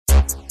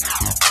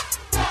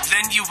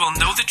you will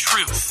know the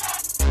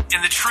truth,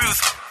 and the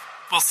truth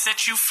will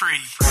set you free.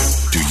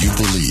 Do you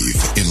believe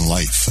in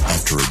life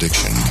after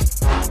addiction?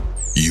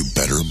 You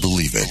better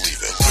believe it.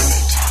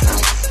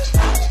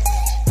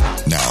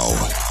 Now,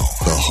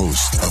 the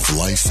host of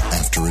Life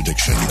After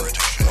Addiction.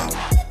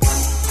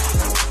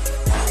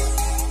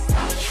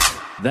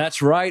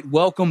 That's right.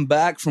 Welcome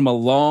back from a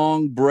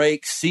long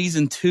break.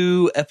 Season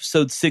 2,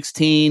 episode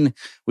 16.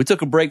 We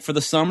took a break for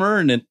the summer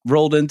and it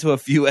rolled into a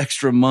few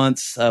extra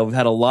months. We've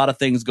had a lot of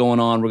things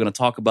going on. We're going to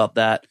talk about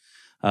that.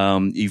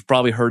 You've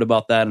probably heard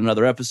about that in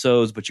other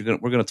episodes, but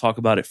we're going to talk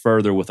about it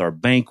further with our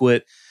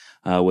banquet,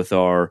 with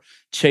our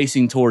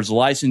chasing towards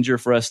licensure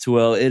for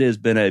S2L. It has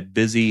been a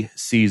busy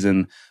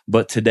season,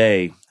 but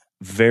today,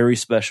 very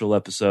special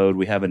episode.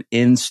 We have an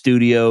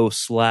in-studio /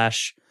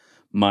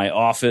 my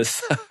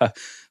office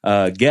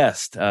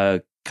guest,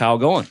 Kyle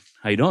Goen.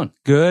 How you doing?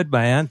 Good,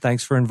 man.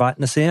 Thanks for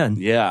inviting us in.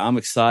 Yeah, I'm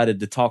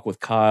excited to talk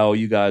with Kyle.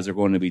 You guys are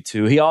going to be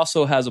too. He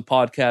also has a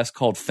podcast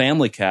called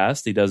Family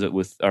Cast. He does it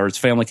it's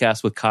Family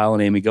Cast with Kyle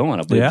and Amy Goen,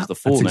 I believe is the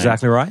full name. That's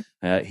exactly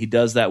right. He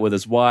does that with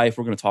his wife.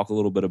 We're going to talk a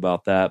little bit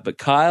about that. But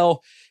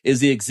Kyle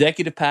is the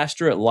executive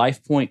pastor at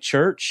Life Point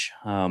Church.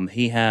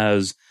 He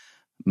has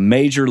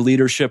major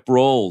leadership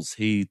roles.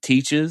 He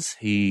teaches.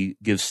 He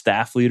gives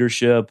staff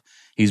leadership.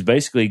 He's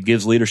basically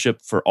gives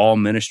leadership for all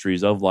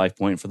ministries of Life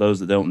Point. For those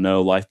that don't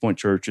know, Life Point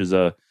Church is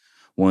a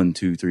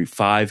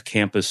 5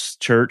 campus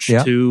church.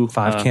 Yeah, 2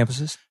 5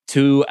 campuses.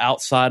 2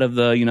 outside of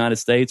the United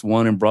States,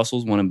 1 in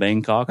Brussels, 1 in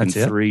Bangkok, and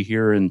 3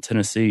 here in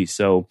Tennessee.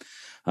 So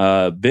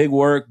big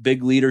work,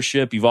 big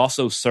leadership. You've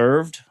also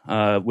served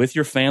with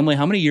your family.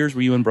 How many years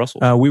were you in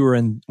Brussels? We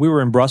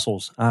were in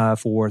Brussels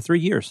for 3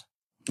 years.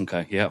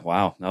 Okay. Yeah.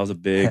 Wow. That was a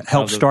big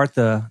helped start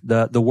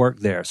the work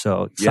there.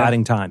 So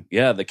exciting time.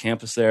 Yeah. The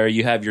campus there.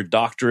 You have your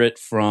doctorate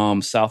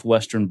from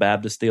Southwestern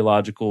Baptist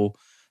Theological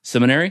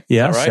Seminary.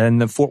 Yes, right?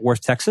 and Fort Worth,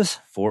 Texas.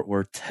 Fort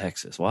Worth,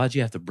 Texas. Why did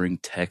you have to bring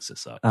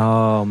Texas up?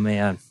 Oh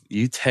man,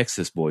 you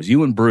Texas boys.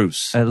 You and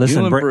Bruce. Listen,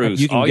 you and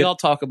Bruce. All y'all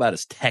talk about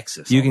is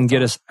Texas. You can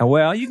get us.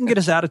 Well, you can get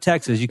us out of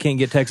Texas. You can't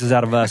get Texas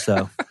out of us,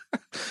 though.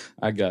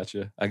 I got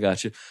you.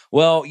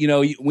 Well,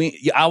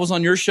 I was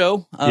on your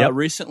show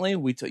recently.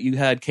 You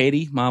had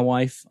Katie, my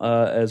wife,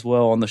 as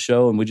well on the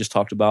show, and we just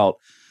talked about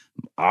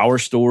our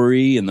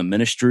story and the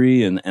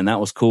ministry, and that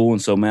was cool.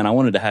 And so, man, I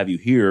wanted to have you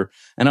here,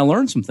 and I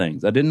learned some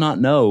things I did not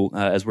know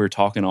as we were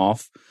talking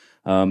off.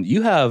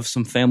 You have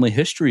some family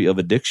history of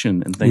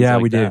addiction and things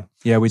like that.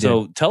 Yeah, we do.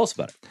 So tell us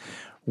about it.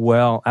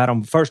 Well,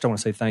 Adam, first I want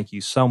to say thank you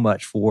so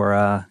much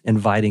for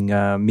inviting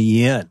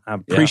me in. I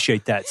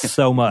appreciate that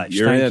so much.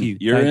 Thank you.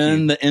 You're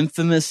in the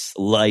infamous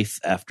Life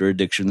After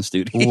Addiction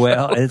studio.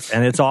 Well,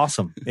 it's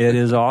awesome. It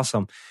is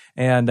awesome.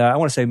 And I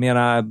want to say, man,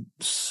 I'm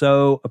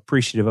so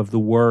appreciative of the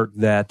work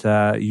that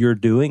you're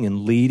doing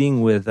and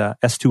leading with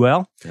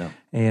S2L. Yeah.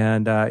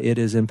 And it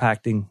is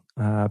impacting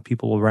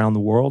people around the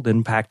world,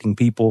 impacting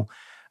people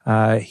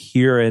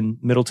here in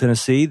Middle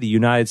Tennessee, the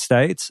United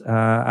States.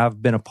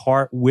 I've been a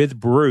part with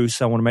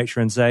Bruce, I want to make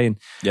sure and say, and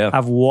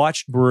I've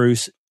watched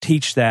Bruce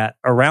teach that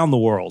around the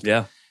world.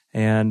 Yeah.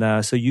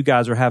 And so you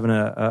guys are having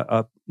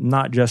a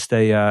not just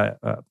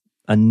a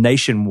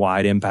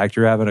nationwide impact,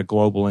 you're having a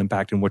global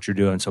impact in what you're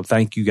doing. So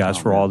thank you guys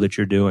for all that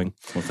you're doing.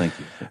 Well, thank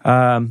you.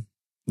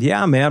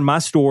 Yeah, man, my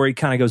story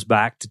kind of goes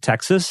back to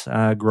Texas,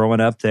 growing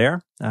up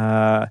there.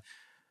 I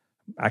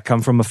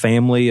come from a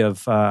family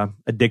of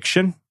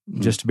addiction.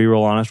 Just to be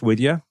real honest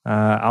with you,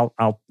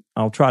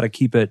 I'll try to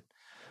keep it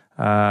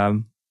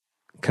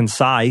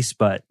concise.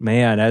 But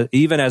man,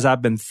 even as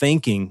I've been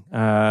thinking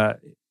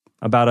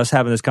about us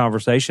having this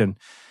conversation,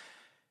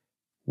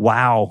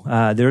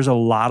 wow, there's a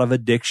lot of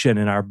addiction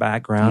in our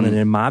background and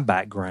in my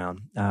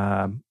background.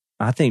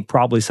 I think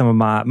probably some of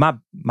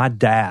my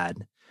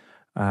dad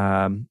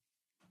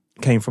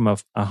came from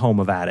a home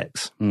of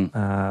addicts.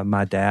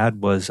 My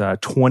dad was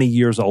 20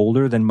 years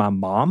older than my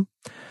mom.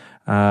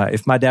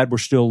 If my dad were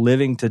still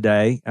living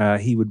today,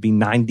 he would be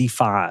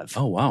 95.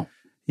 Oh, wow.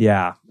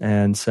 Yeah.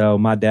 And so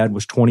my dad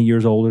was 20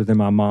 years older than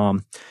my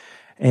mom.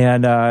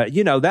 And,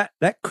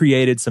 that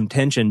created some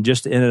tension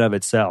just in and of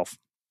itself.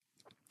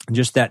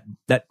 Just that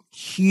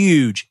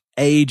huge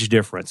age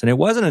difference. And it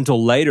wasn't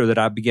until later that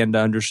I began to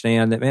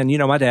understand that, man,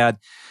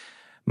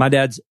 my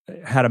dad's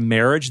had a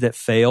marriage that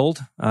failed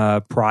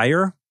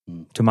prior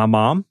to my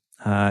mom.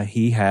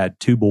 He had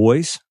 2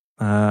 boys.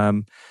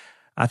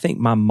 I think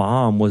my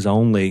mom was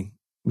only,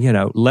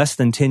 less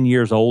than 10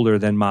 years older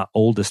than my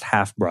oldest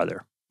half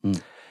brother.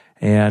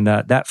 And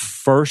that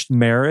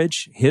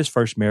his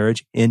first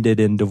marriage ended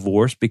in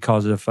divorce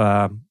because of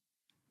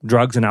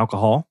drugs and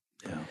alcohol.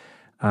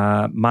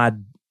 Yeah.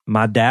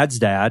 My dad's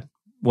dad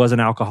was an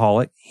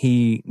alcoholic.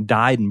 He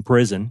died in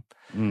prison.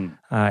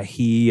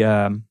 He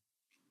had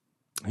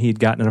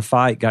gotten in a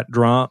fight, got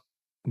drunk,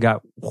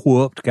 got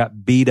whooped,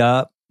 got beat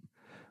up,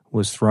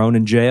 was thrown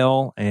in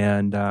jail,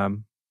 and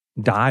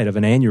died of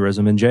an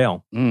aneurysm in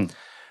jail.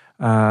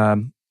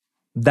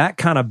 That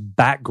kind of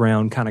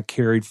background kind of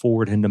carried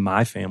forward into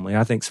my family.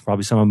 I think it's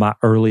probably some of my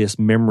earliest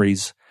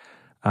memories.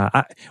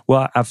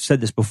 I've said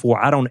this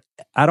before. I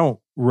don't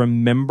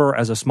remember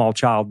as a small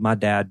child my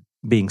dad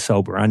being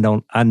sober. I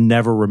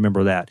never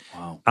remember that.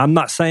 Wow. I'm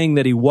not saying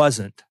that he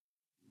wasn't.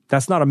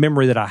 That's not a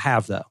memory that I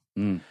have, though.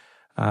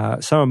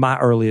 Some of my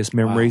earliest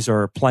memories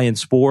are playing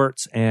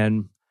sports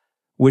and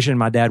wishing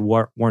my dad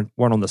weren't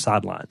on the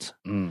sidelines.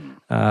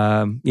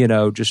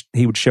 Just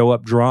he would show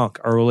up drunk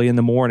early in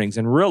the mornings,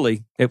 and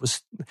really, it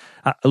was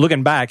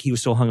looking back, he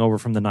was still hungover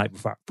from the night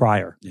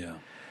prior. Yeah.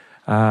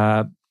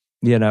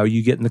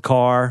 You get in the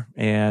car,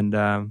 and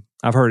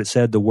I've heard it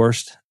said the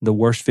worst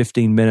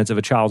 15 minutes of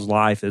a child's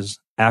life is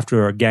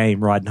after a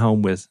game riding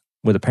home with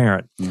a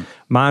parent.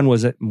 Mine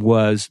was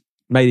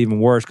made even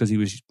worse because he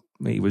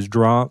was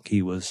drunk.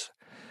 He was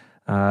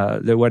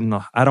there wasn't.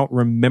 I don't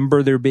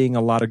remember there being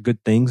a lot of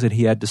good things that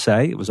he had to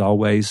say. It was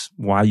always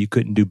why you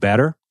couldn't do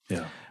better.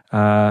 Yeah.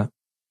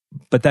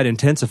 But that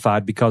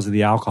intensified because of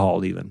the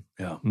alcohol, even.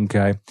 Yeah.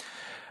 Okay.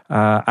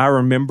 I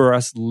remember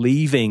us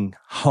leaving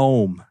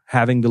home,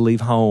 having to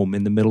leave home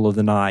in the middle of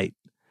the night.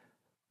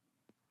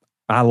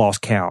 I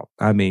lost count.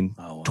 I mean,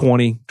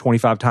 20,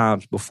 25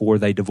 times before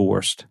they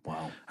divorced.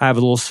 Wow. I have a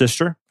little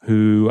sister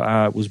who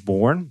was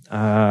born.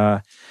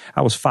 I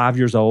was 5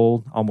 years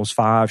old, almost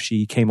 5.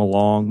 She came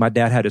along. My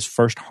dad had his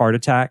first heart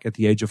attack at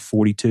the age of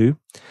 42,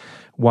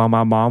 while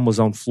my mom was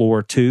on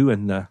floor 2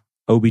 in the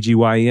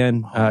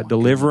OBGYN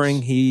delivering.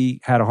 Goodness. He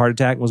had a heart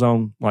attack and was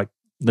on like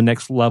the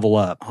next level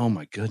up. Oh,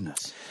 my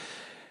goodness.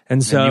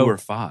 And so you were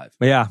 5.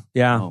 Yeah.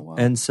 Oh, wow.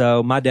 And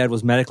so my dad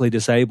was medically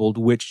disabled,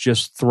 which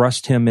just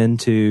thrust him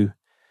into,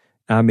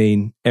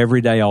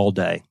 every day, all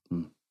day.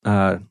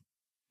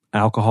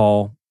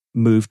 Alcohol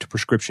moved to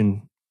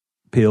prescription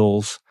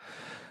pills,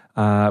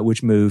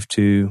 which moved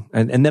to,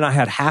 and then I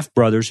had half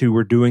brothers who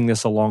were doing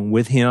this along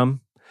with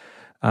him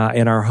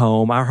in our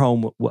home. Our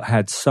home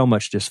had so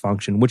much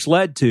dysfunction, which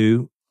led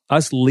to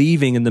us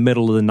leaving in the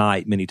middle of the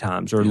night many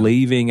times, or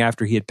leaving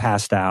after he had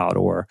passed out.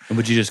 Or And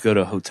would you just go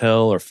to a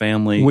hotel or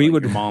family? We like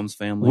would- your mom's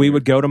family. we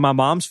would go to my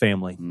mom's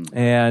family,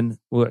 and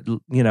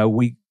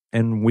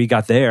we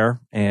got there,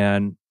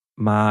 and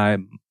my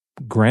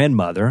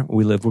grandmother,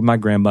 we lived with my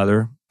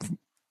grandmother.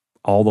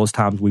 All those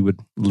times we would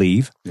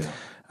leave.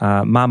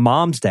 Yeah. My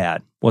mom's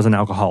dad was an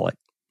alcoholic,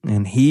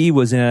 and he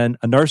was in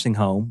a nursing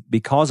home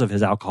because of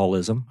his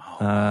alcoholism.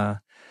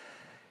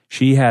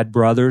 She had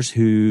brothers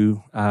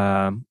who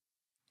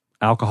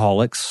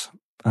alcoholics,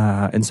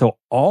 and so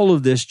all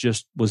of this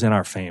just was in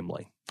our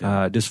family.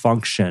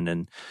 Dysfunction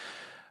and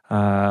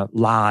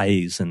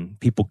lies and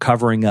people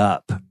covering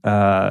up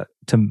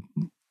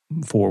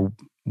for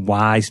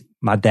why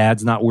my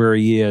dad's not where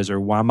he is, or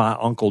why my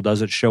uncle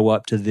doesn't show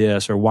up to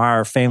this, or why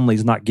our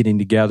family's not getting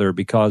together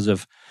because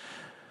of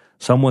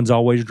someone's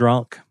always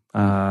drunk,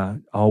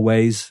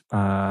 always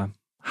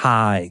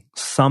high,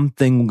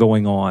 something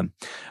going on.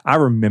 I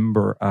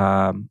remember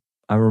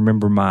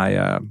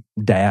my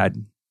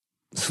dad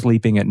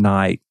sleeping at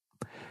night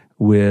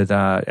with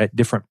at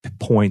different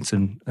points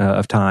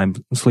of time,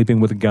 sleeping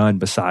with a gun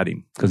beside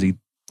him because he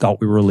thought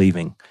we were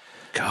leaving.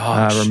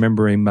 Gosh. I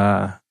remember him.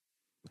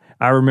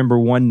 I remember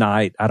one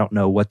night, I don't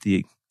know what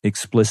the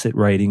explicit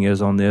rating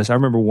is on this. I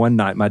remember one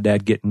night my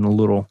dad getting a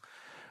little,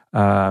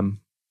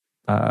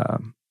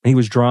 he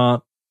was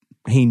drunk.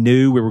 He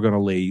knew we were going to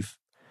leave.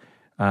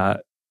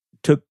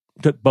 Took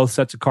both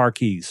sets of car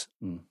keys,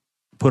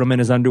 put them in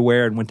his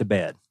underwear, and went to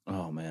bed.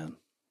 Oh, man.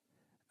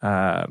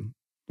 That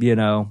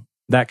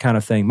kind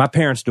of thing. My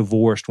parents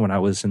divorced when I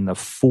was in the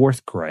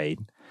 4th grade.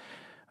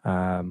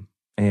 And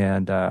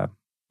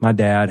my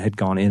dad had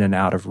gone in and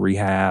out of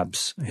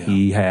rehabs.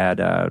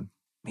 Yeah.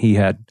 He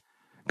had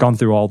gone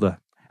through all the,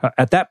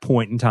 at that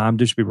point in time,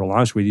 just to be real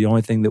honest with you, the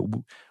only thing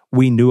that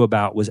we knew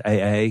about was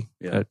AA,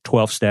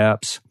 12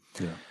 steps.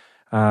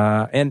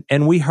 Yeah.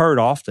 And we heard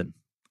often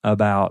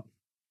about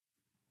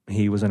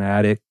he was an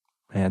addict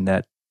and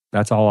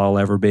that's all I'll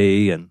ever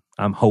be. And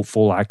I'm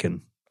hopeful I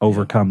can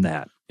overcome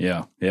that.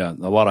 Yeah. Yeah.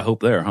 A lot of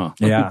hope there, huh?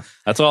 Yeah.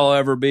 That's all I'll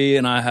ever be,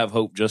 and I have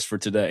hope just for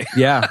today.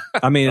 Yeah.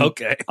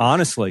 Okay.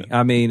 Honestly.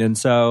 And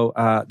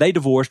so they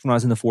divorced when I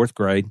was in the 4th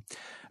grade.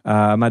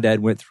 My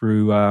dad went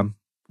through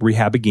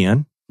rehab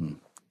again,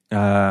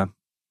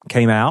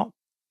 came out,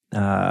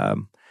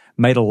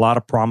 made a lot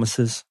of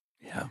promises.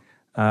 Yeah.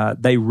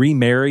 They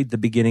remarried the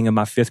beginning of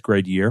my 5th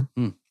grade year.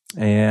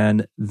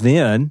 And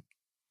then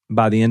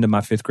by the end of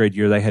my 5th grade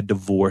year, they had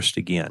divorced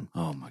again.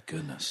 Oh, my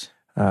goodness.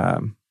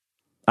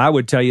 I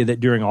would tell you that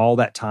during all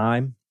that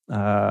time,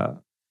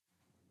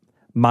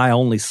 my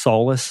only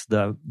solace,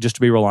 just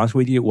to be real honest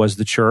with you, was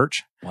the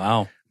church.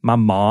 Wow. My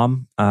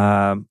mom,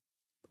 outside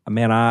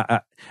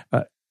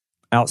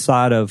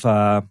of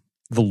the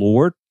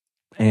Lord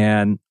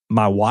and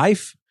my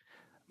wife,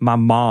 my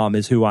mom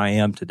is who I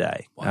am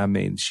today. Wow.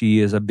 She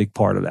is a big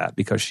part of that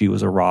because she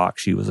was a rock.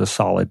 She was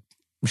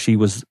she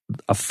was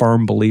a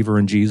firm believer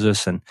in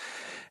Jesus, and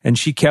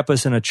she kept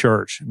us in a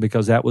church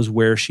because that was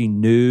where she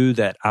knew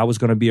that I was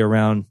going to be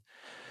around.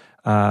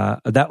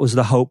 That was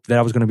the hope that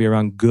I was going to be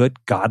around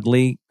good,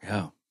 godly,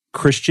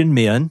 Christian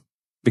men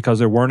because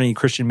there weren't any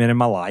Christian men in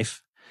my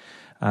life.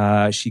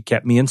 She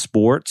kept me in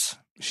sports.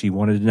 She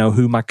wanted to know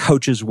who my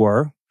coaches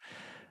were.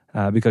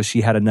 because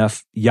she had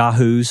enough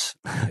yahoos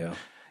Yeah.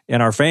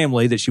 in our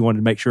family that she wanted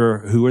to make sure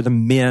who were the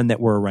men that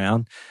were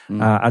around.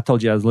 I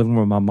told you I was living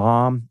with my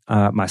mom,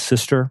 my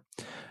sister.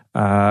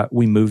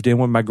 We moved in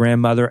with my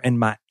grandmother, and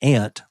my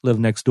aunt lived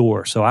next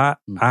door. So I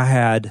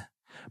had,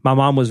 my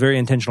mom was very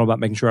intentional about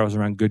making sure I was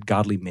around good,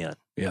 godly men.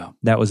 Yeah.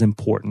 That was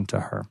important to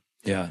her.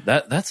 Yeah.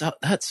 That's, I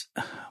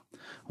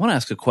want to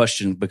ask a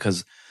question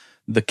because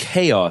the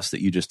chaos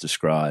that you just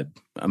described,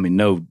 I mean,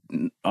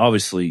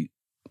 obviously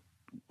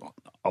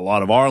a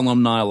lot of our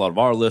alumni, a lot of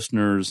our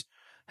listeners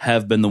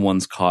have been the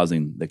ones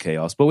causing the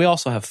chaos, but we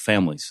also have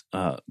families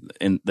that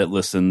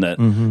listen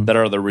that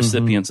are the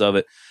recipients of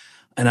it.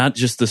 And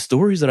the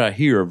stories that I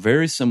hear are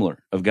very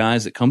similar of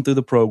guys that come through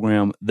the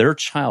program, their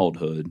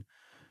childhood,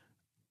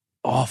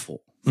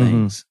 awful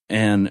things,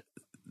 and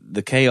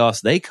the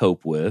chaos they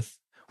cope with,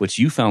 which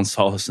you found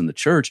solace in the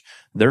church,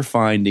 they're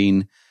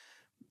finding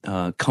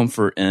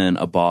comfort in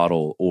a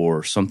bottle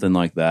or something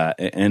like that.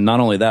 And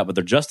not only that, but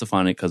they're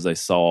justifying it because they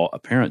saw a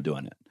parent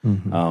doing it.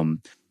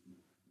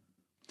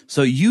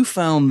 So you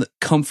found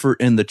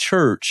comfort in the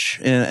church,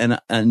 and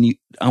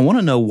I want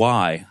to know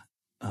why.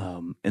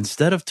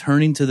 Instead of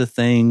turning to the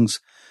things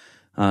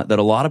that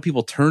a lot of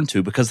people turn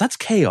to, because that's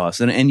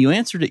chaos, and you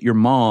answered it. Your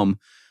mom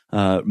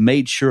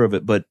made sure of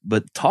it, but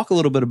talk a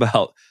little bit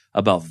about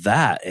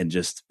that, and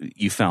just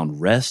you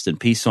found rest and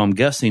peace. So I'm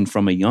guessing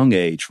from a young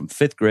age, from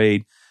 5th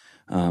grade,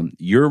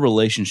 your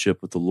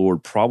relationship with the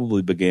Lord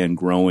probably began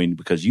growing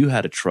because you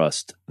had a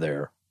trust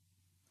there.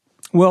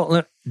 Well,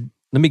 let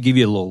me give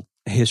you a little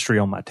history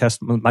on my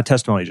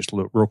testimony just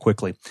real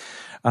quickly.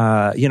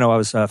 I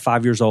was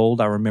 5 years old.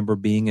 I remember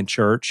being in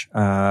church.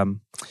 Again,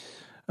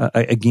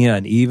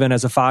 even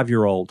as a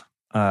 5-year-old,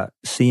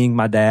 seeing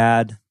my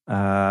dad.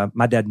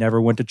 My dad never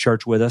went to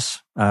church with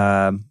us.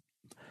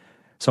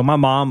 So my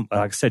mom,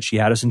 like I said, she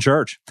had us in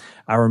church.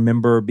 I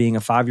remember being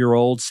a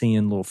 5-year-old,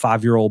 seeing little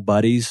 5-year-old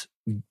buddies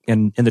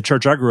in the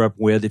church I grew up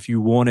with. If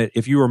you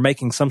were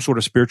making some sort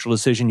of spiritual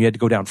decision, you had to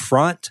go down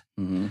front.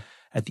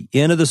 At the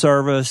end of the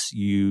service,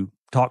 you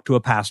talk to a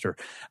pastor.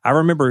 I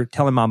remember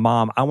telling my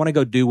mom, I want to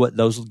go do what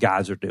those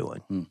guys are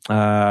doing.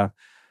 I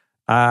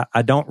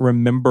don't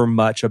remember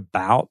much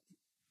about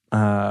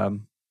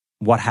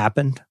what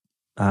happened.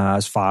 I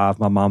was 5.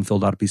 My mom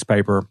filled out a piece of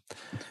paper.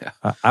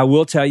 Yeah. I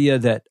will tell you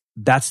that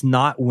that's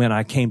not when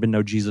I came to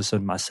know Jesus as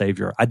my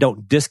Savior. I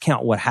don't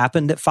discount what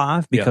happened at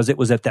 5 because it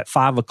was at that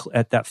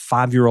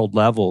 5-year-old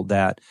level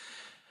that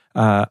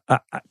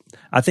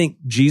I think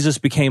Jesus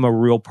became a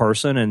real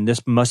person, and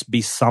this must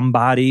be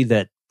somebody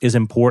that is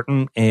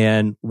important.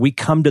 And we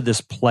come to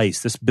this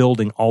place, this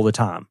building all the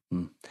time.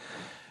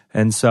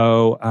 And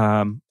so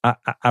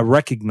I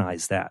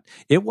recognize that.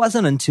 It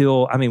wasn't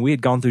until, we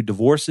had gone through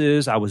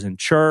divorces, I was in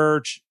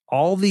church,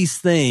 all these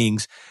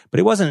things, but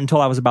it wasn't until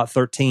I was about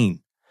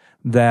 13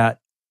 that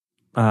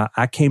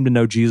I came to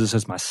know Jesus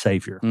as my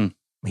Savior.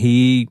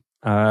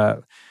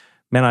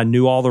 I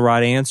knew all the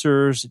right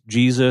answers: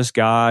 Jesus,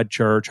 God,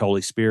 church,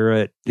 Holy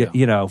Spirit.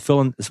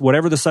 Fill in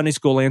whatever the Sunday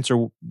school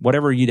answer,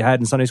 whatever you had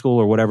in Sunday school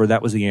or whatever,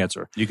 that was the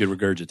answer. You could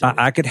regurgitate.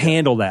 I could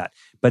handle that.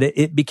 But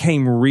it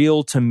became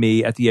real to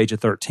me at the age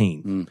of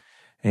 13.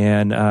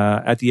 And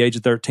at the age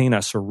of 13, I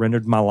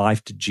surrendered my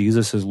life to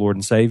Jesus as Lord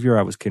and Savior.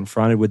 I was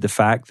confronted with the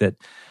fact that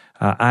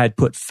I had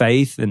put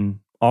faith in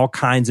all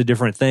kinds of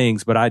different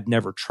things, but I'd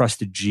never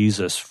trusted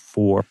Jesus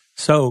for.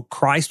 So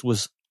Christ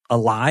was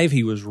alive.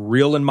 He was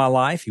real in my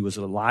life. He was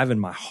alive in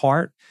my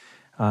heart.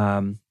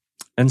 And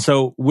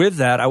so with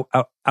that,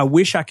 I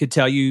wish I could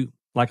tell you,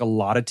 like a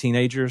lot of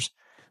teenagers,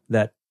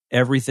 that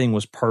everything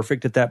was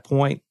perfect at that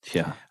point.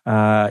 Yeah.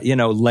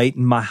 Late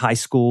in my high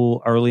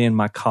school, early in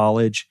my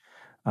college,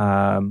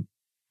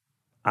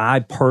 I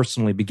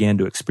personally began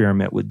to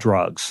experiment with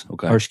drugs.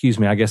 Okay. Or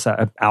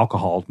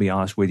alcohol, to be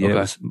honest with you. Okay.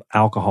 It was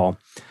alcohol.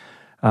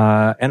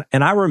 And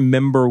I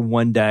remember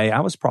one day,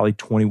 I was probably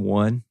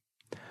 21.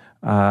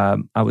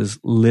 I was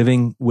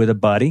living with a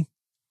buddy,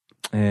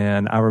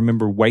 and I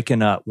remember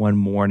waking up one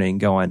morning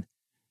going,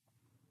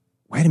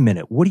 wait a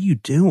minute, what are you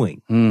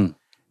doing?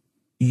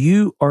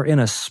 You are in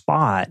a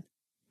spot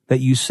that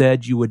you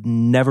said you would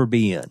never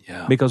be in.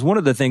 Yeah. Because one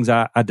of the things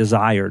I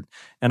desired,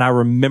 and I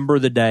remember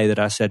the day that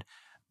I said,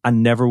 I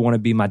never want to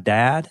be my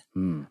dad.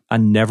 I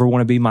never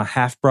want to be my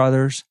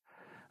half-brothers.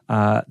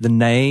 The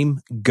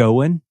name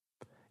Goen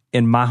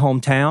in my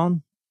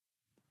hometown,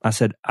 I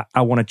said,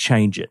 I want to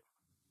change it.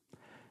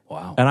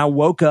 Wow. And I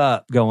woke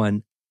up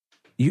going,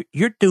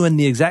 you're doing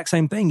the exact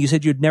same thing you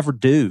said you'd never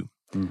do.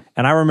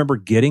 And I remember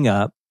getting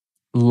up,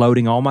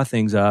 loading all my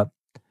things up,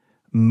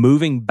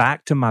 moving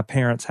back to my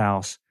parents'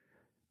 house.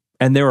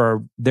 And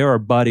there are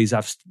buddies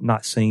I've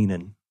not seen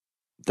in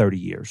 30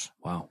 years.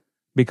 Wow.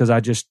 Because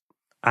I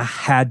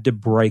had to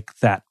break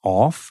that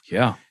off.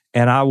 Yeah.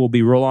 And I will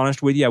be real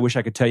honest with you. I wish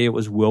I could tell you it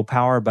was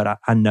willpower, but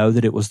I know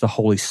that it was the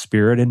Holy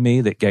Spirit in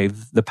me that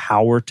gave the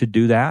power to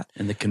do that.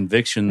 And the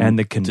conviction.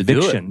 To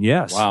do it.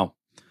 Yes. Wow.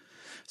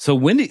 So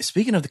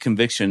speaking of the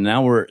conviction,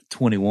 now we're at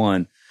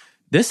 21.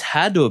 This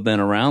had to have been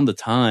around the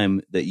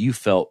time that you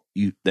felt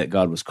that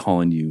God was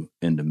calling you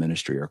into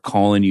ministry or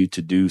calling you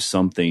to do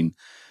something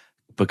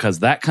because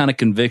that kind of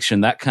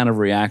conviction, that kind of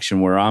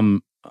reaction where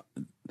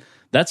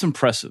that's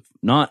impressive.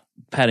 Not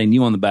patting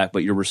you on the back,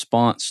 but your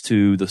response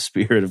to the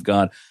Spirit of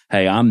God.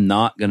 Hey, I'm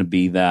not going to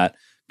be that.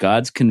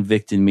 God's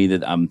convicting me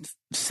that I'm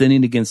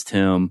sinning against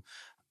Him.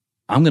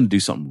 I'm going to do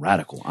something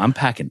radical. I'm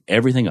packing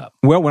everything up.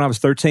 Well, when I was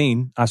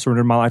 13, I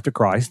surrendered my life to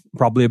Christ.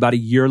 Probably about a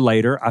year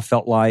later, I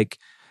felt like,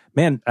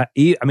 man,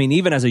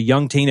 even as a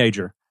young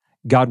teenager,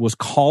 God was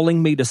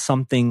calling me to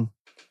something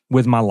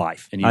with my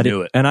life. And you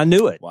knew it. And I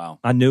knew it. Wow.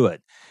 I knew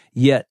it.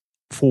 Yet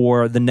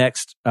for the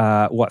next,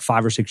 5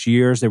 or 6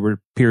 years, there were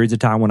periods of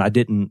time when I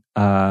didn't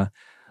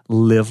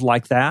live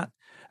like that.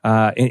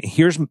 And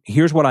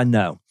here's what I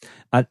know.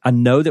 I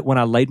know that when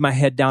I laid my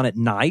head down at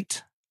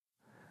night,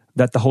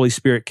 that the Holy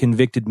Spirit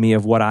convicted me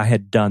of what I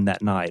had done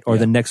that night or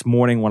the next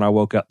morning when I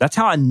woke up. That's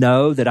how I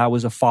know that I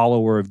was a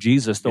follower of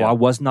Jesus, though I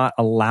was not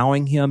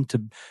allowing Him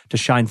to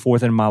shine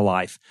forth in my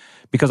life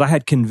because I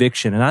had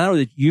conviction. And I know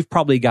that you've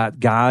probably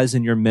got guys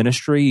in your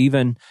ministry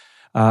even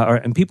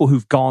and people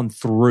who've gone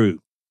through.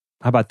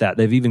 How about that?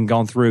 They've even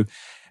gone through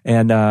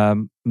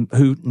and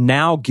who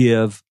now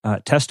give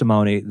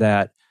testimony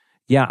that,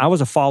 yeah, I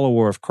was a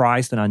follower of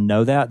Christ, and I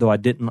know that, though I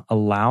didn't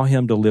allow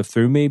Him to live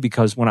through me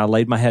because when I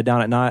laid my head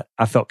down at night,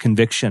 I felt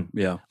conviction.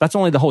 Yeah. That's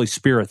only the Holy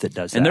Spirit that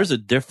does that. And there's a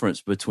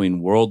difference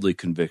between worldly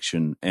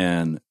conviction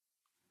and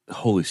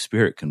Holy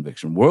Spirit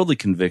conviction. Worldly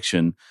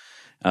conviction,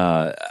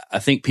 I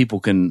think people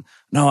can,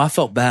 no, I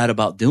felt bad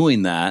about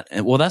doing that.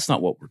 And well, that's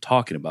not what we're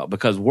talking about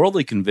because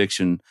worldly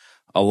conviction,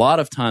 a lot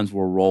of times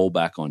will roll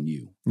back on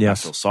you.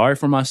 Yes. I feel sorry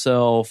for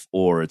myself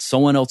or it's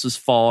someone else's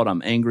fault.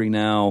 I'm angry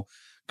now.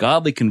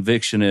 Godly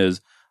conviction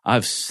is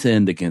I've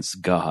sinned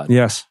against God.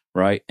 Yes.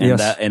 Right? And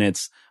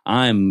yes.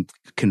 I'm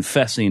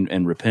confessing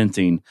and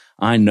repenting.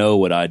 I know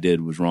what I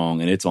did was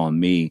wrong and it's on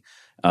me.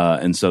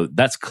 And so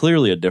that's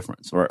clearly a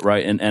difference,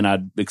 right? And I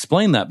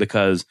explain that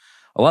because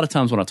a lot of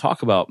times when I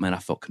talk about, man, I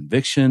felt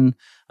conviction,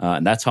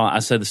 and that's how I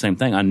said the same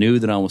thing. I knew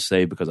that I was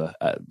saved because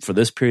I for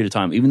this period of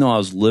time, even though I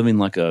was living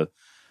like a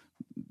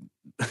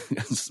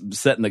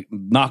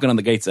knocking on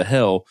the gates of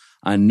hell,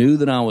 I knew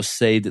that I was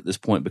saved at this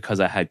point because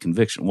I had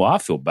conviction. Well, I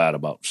feel bad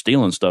about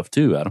stealing stuff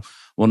too.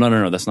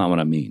 No, that's not what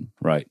I mean,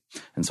 right?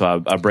 And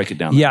so I break it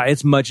down. Yeah,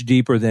 it's much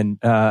deeper than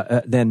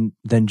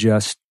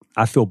just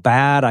I feel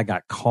bad. I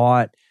got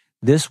caught.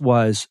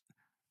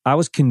 I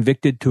was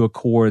convicted to a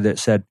core that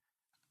said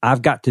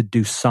I've got to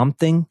do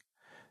something.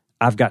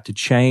 I've got to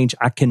change.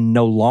 I can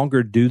no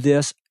longer do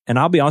this. And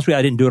I'll be honest with you,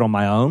 I didn't do it on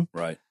my own.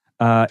 Right.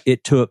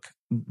 It took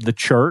the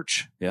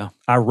church. Yeah.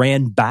 I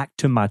ran back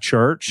to my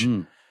church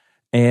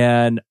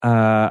and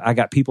I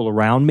got people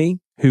around me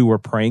who were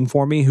praying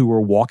for me, who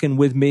were walking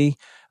with me.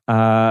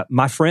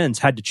 My friends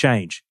had to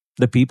change.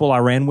 The people I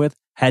ran with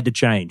had to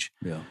change.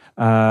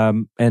 Yeah.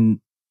 And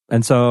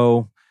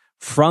so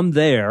from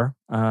there,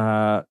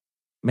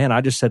 man,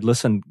 I just said,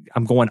 listen,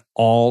 I'm going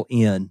all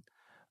in.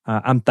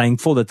 I'm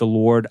thankful that the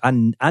Lord,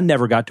 I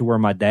never got to where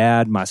my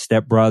dad, my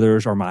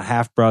stepbrothers, or my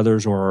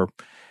half-brothers, or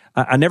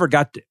I never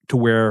got to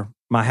where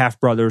my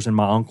half-brothers and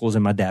my uncles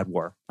and my dad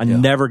were. I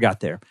never got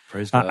there.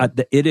 Praise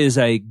God. It is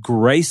a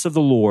grace of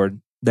the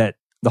Lord that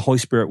the Holy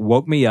Spirit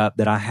woke me up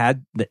that I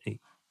had,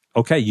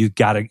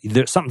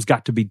 something's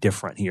got to be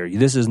different here.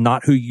 This is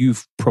not who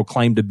you've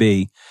proclaimed to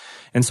be.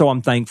 And so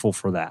I'm thankful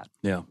for that.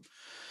 Yeah.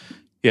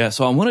 Yeah,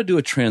 so I want to do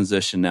a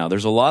transition now.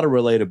 There's a lot of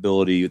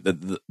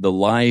relatability, the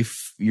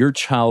life, your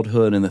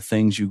childhood, and the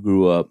things you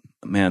grew up.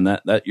 Man,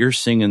 that you're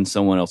singing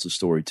someone else's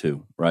story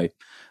too, right?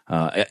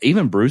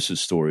 Even Bruce's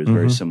story is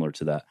very similar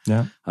to that.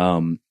 Yeah.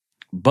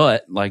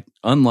 But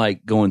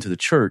unlike going to the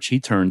church,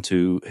 he turned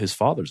to his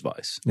father's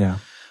vice. Yeah.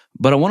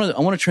 But I want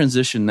to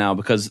transition now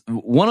because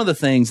one of the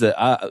things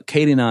that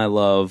Katie and I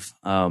love,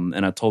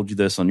 and I told you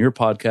this on your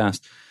podcast,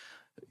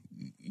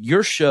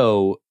 your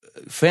show.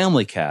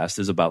 Family Cast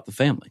is about the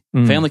family.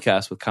 Family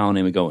Cast with Kyle and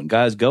Amy Goen.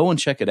 Guys, go and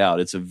check it out.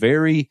 It's a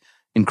very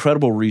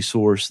incredible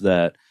resource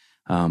that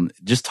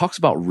just talks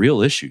about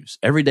real issues,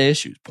 everyday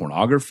issues,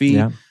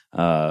 pornography,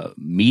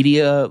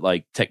 media,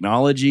 like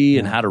technology,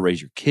 and how to raise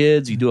your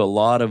kids. You do a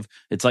lot of.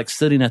 It's like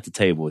sitting at the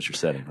table as you're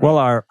setting. Right? Well,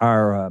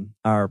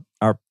 our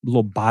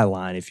little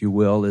byline, if you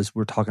will, is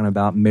we're talking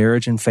about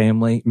marriage and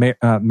family,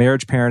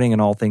 marriage, parenting, and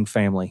all things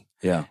family.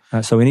 Yeah.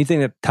 So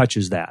anything that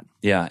touches that.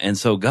 Yeah. And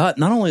so God,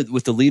 not only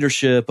with the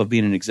leadership of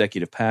being an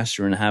executive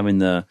pastor and having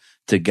to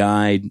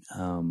guide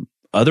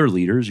other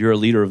leaders, you're a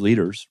leader of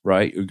leaders,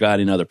 right? You're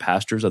guiding other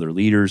pastors, other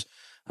leaders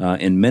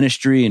in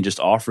ministry and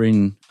just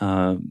offering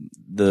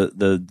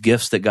the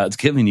gifts that God's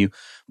given you.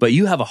 But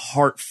you have a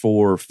heart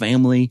for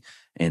family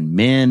and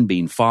men,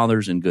 being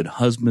fathers and good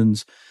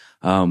husbands.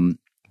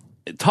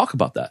 Talk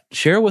about that.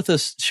 Share with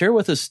us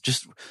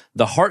just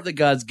the heart that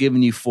God's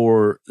given you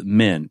for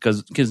men,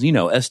 because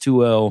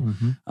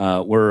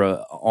S2L, we're an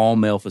all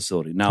male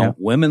facility. Now,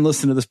 women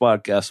listen to this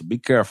podcast, so be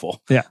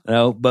careful. Yeah,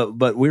 but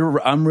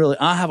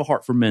I have a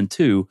heart for men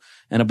too,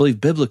 and I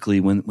believe biblically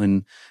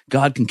when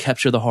God can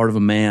capture the heart of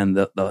a man,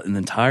 an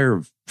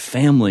entire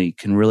family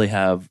can really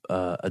have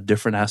a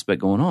different aspect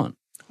going on.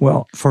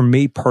 Well, for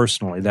me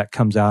personally, that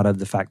comes out of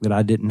the fact that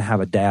I didn't have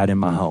a dad in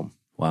my home.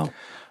 Wow.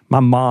 My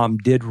mom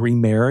did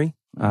remarry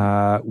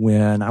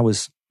when I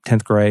was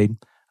 10th grade.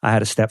 I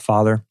had a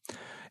stepfather,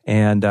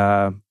 and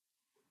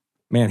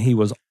man, he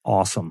was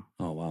awesome.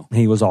 Oh, wow.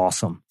 He was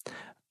awesome.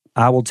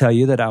 I will tell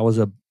you that I was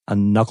a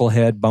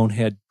knucklehead,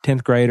 bonehead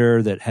 10th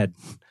grader that had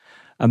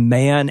a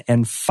man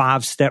and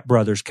 5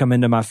 stepbrothers come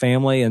into my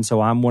family. And so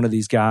I'm one of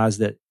these guys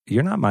that,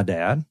 you're not my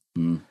dad.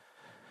 Mm.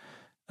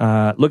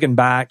 Looking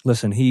back,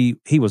 listen, he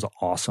was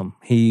awesome.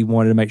 He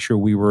wanted to make sure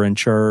we were in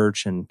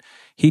church, and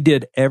he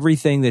did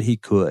everything that he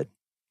could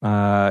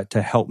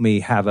to help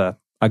me have a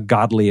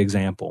godly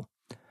example.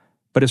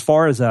 But as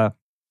far as a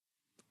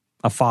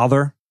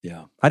father,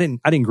 Yeah. I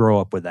didn't grow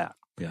up with that.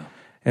 Yeah.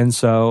 And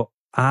so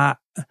I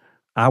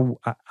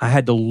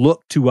had to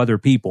look to other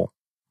people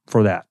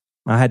for that.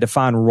 I had to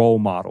find role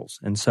models.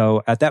 And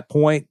so at that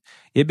point,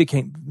 it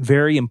became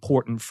very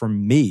important for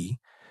me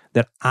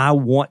that I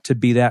want to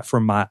be that for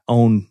my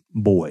own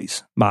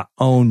boys, my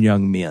own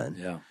young men.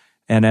 Yeah.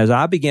 And as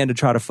I began to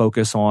try to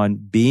focus on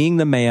being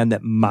the man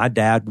that my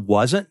dad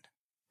wasn't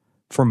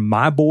for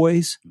my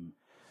boys,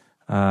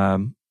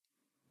 man,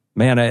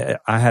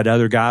 I had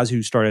other guys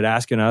who started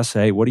asking us,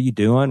 hey, what are you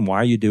doing? Why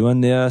are you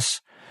doing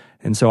this?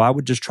 And so I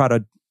would just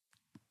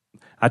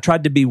I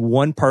tried to be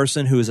one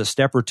person who is a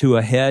step or two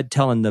ahead,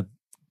 telling the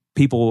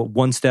people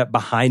one step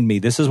behind me,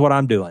 this is what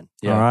I'm doing.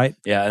 Yeah. All right.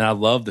 Yeah. And I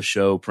love the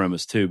show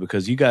premise too,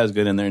 because you guys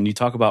get in there and you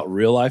talk about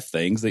real life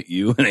things that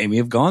you and Amy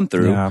have gone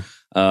through. Yeah.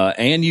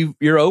 And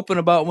you're open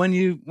about when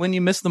you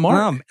miss the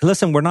mark.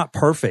 Listen, we're not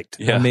perfect.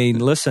 Yeah. I mean,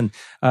 listen,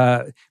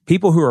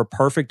 people who are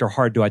perfect are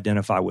hard to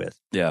identify with.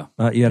 Yeah.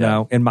 You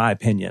know, in my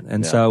opinion.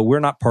 And so we're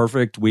not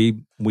perfect.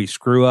 We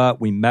screw up,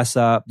 we mess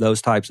up,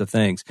 those types of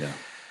things. Yeah.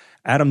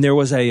 Adam, there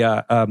was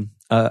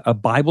a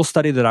Bible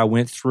study that I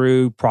went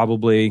through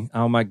probably,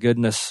 oh my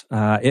goodness,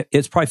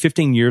 it's probably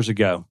 15 years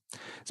ago.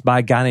 It's by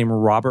a guy named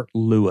Robert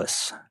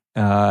Lewis.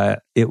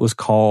 It was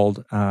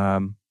called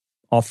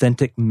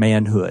Authentic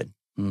Manhood.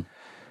 Mm.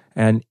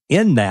 And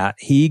in that,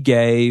 he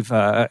gave,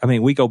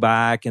 we go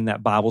back in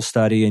that Bible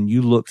study and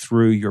you look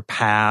through your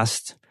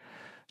past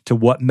to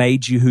what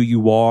made you who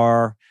you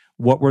are.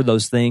 What were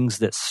those things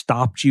that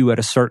stopped you at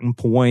a certain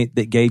point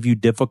that gave you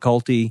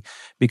difficulty?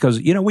 Because,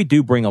 you know, we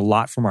do bring a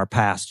lot from our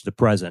past to the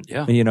present.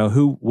 Yeah. You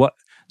know,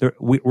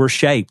 we're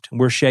shaped.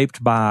 We're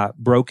shaped by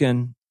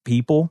broken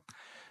people,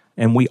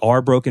 and we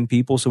are broken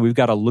people. So we've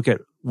got to look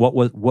at what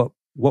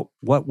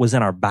was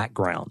in our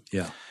background.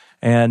 Yeah.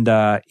 And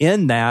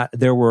in that,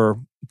 there were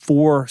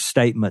 4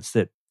 statements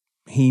that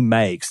he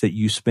makes that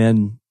you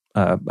spend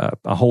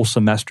a whole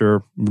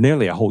semester,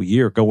 nearly a whole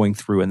year going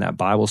through in that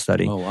Bible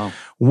study. Oh, wow.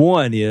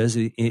 One is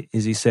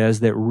he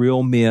says that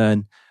real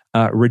men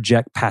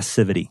reject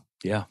passivity.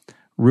 Yeah.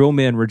 Real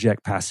men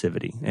reject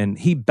passivity. And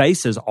he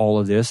bases all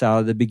of this out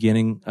of the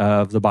beginning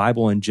of the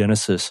Bible in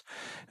Genesis.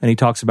 And he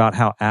talks about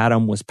how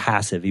Adam was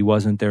passive. He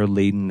wasn't there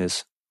leading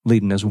his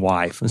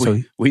wife.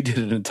 And we did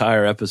an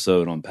entire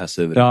episode on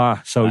passivity.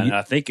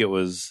 I think it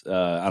was,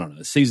 I don't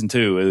know, season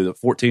 2, it was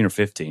 14 or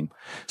 15.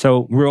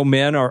 So real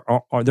men are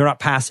they're not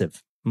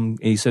passive.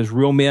 He says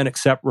real men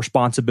accept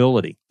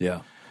responsibility.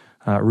 Yeah.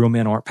 Real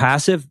men aren't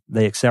passive.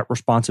 They accept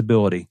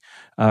responsibility.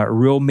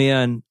 Real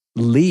men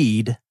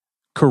lead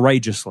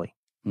courageously.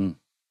 Mm.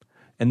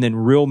 And then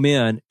real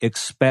men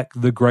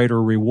expect the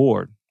greater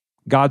reward,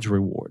 God's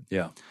reward.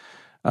 Yeah.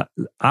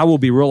 I will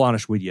be real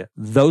honest with you.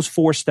 Those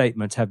 4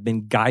 statements have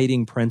been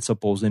guiding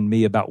principles in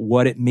me about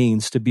what it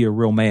means to be a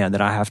real man,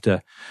 that I have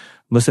to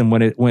listen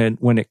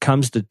when it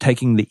comes to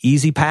taking the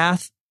easy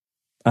path.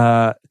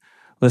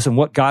 Listen,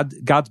 what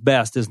God's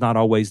best is not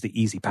always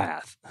the easy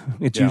path.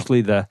 It's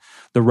usually the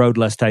road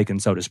less taken,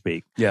 so to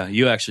speak. Yeah.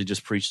 You actually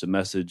just preached a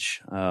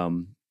message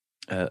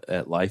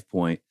at Life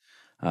Point,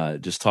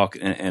 just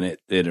talking, and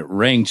it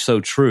rang so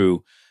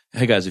true.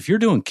 Hey guys, if you're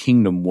doing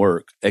kingdom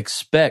work,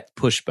 expect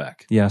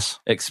pushback. Yes.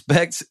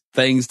 Expect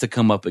things to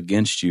come up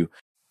against you.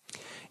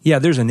 Yeah,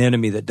 there's an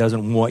enemy that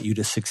doesn't want you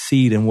to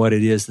succeed in what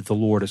it is that the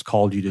Lord has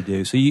called you to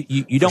do. So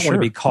you don't want to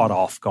be caught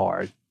off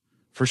guard.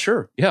 For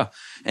sure. Yeah.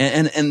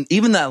 And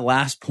even that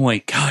last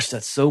point, gosh,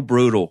 that's so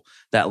brutal.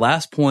 That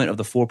last point of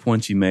the 4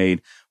 points you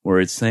made where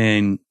it's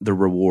saying the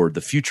reward,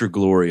 the future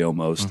glory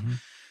almost. Mm-hmm.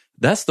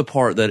 That's the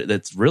part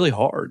that's really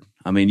hard.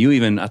 I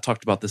mean, I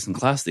talked about this in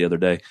class the other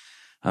day.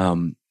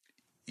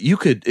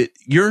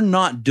 You're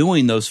not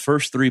doing those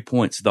first 3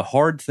 points, the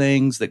hard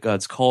things that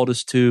God's called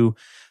us to.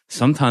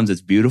 Sometimes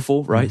it's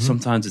beautiful, right? Mm-hmm.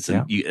 Sometimes it's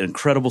an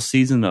incredible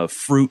season of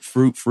fruit.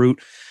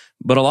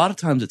 But a lot of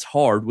times it's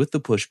hard with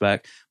the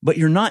pushback, but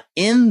you're not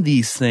in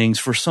these things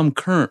for some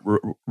current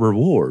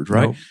reward,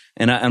 right? Nope.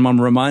 And I'm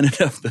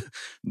reminded of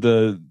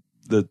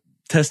the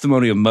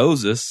testimony of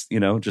Moses,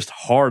 just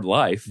hard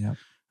life,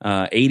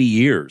 80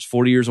 years,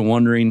 40 years of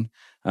wandering,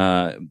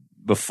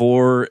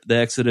 before the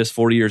Exodus,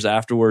 40 years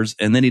afterwards,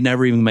 and then he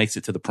never even makes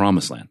it to the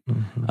promised land.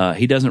 Mm-hmm.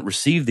 He doesn't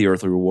receive the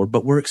earthly reward,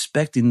 but we're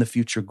expecting the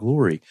future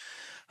glory.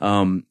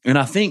 And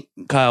I think,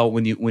 Kyle,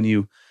 when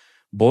you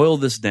boil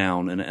this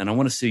down, and I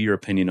want to see your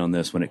opinion on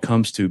this when it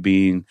comes to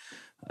being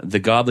the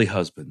godly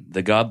husband,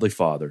 the godly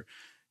father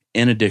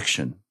in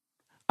addiction,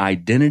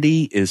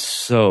 identity is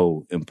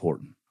so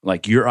important.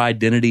 like your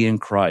identity in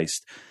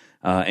Christ.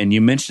 And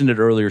you mentioned it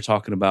earlier,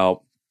 talking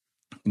about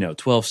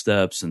 12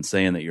 steps and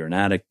saying that you're an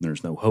addict and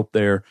there's no hope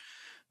there.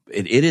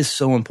 It is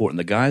so important.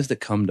 The guys that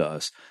come to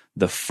us,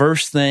 the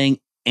first thing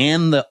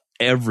and the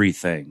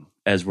everything,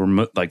 as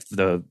we're like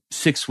the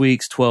 6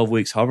 weeks, 12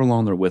 weeks, however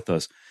long they're with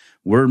us,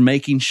 we're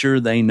making sure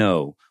they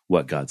know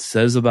what God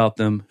says about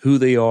them, who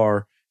they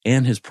are,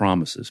 and his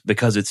promises,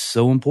 because it's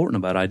so important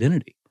about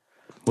identity.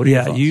 What are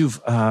your thoughts?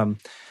 You've,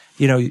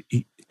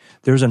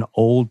 there's an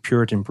old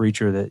Puritan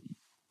preacher that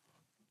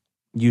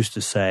used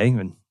to say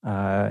and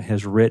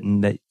has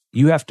written that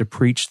you have to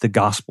preach the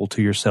gospel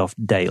to yourself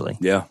daily.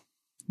 Yeah.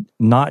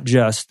 Not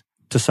just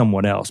to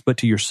someone else, but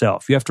to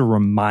yourself. You have to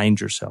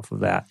remind yourself of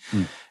that.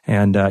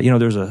 And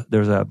there's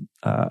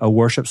a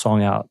worship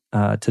song out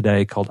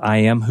today called "I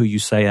Am Who You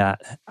Say I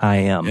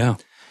Am." Yeah.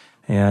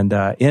 And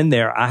in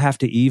there, I have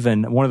to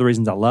one of the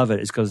reasons I love it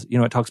is because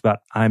it talks about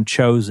I'm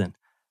chosen,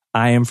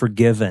 I am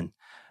forgiven.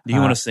 Do you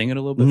want to sing it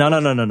a little bit? No.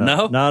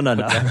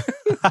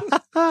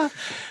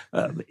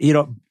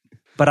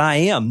 But I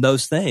am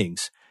those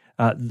things.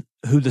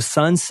 Who the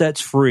Son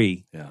sets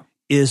free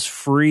is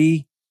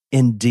free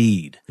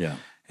indeed. Yeah.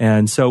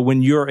 And so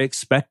when you're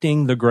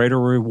expecting the greater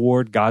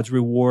reward, God's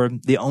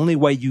reward, the only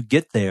way you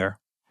get there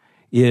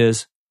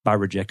is by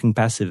rejecting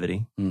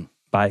passivity,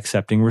 by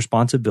accepting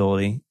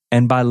responsibility,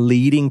 and by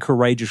leading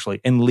courageously.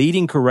 And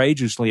leading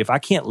courageously, if I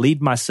can't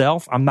lead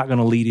myself, I'm not going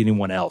to lead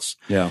anyone else.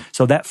 Yeah.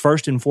 So that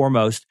first and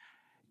foremost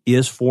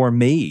is for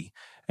me.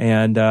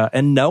 And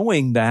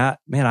knowing that,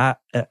 man,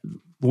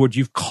 Lord,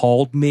 you've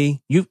called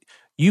me.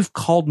 You've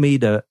called me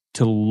to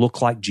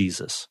look like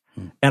Jesus.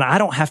 And I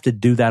don't have to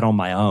do that on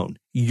my own.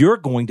 You're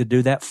going to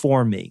do that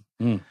for me.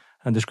 And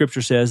the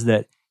scripture says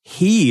that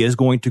he is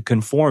going to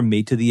conform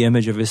me to the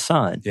image of his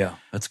Son. Yeah,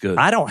 that's good.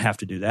 I don't have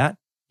to do that.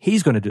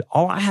 He's going to do it.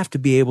 All I have to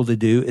be able to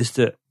do is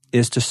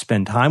to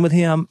spend time with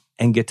him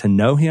and get to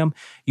know him.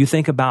 You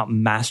think about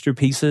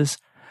masterpieces,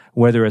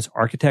 whether it's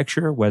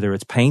architecture, whether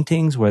it's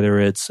paintings, whether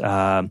it's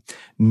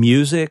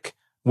music.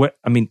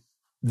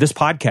 This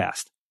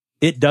podcast,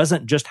 it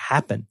doesn't just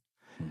happen.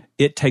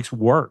 It takes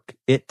work.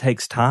 It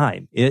takes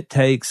time. It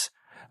takes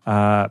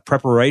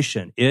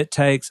preparation.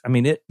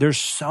 There's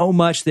so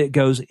much that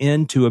goes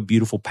into a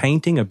beautiful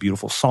painting, a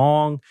beautiful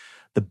song,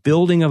 the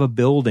building of a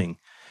building.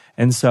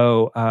 And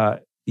so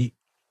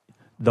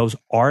those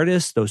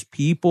artists, those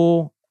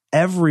people,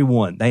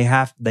 everyone,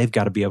 they've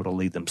got to be able to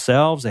lead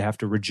themselves. They have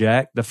to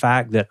reject the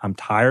fact that I'm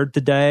tired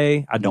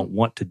today. I don't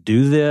want to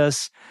do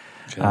this.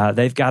 Okay.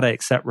 They've got to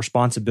accept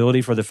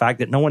responsibility for the fact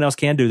that no one else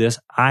can do this.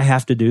 I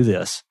have to do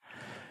this.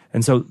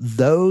 And so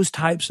those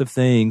types of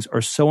things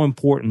are so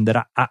important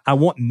that I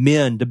want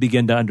men to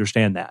begin to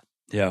understand that.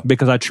 Yeah.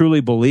 Because I truly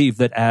believe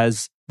that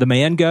as the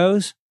man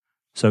goes,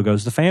 so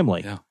goes the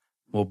family. Yeah.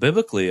 Well,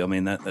 biblically,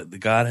 that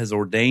God has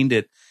ordained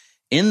it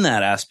in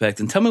that aspect.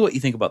 And tell me what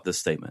you think about this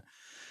statement.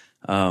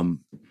 The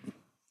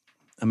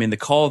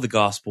call of the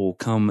gospel,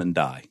 come and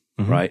die,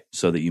 right?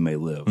 So that you may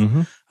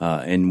live.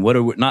 And what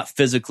are we, not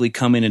physically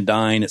coming and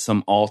dying at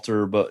some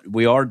altar, but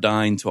we are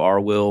dying to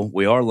our will.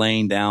 We are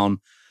laying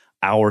down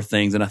our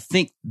things. And I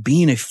think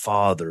being a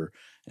father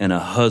and a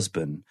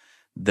husband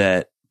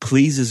that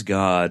pleases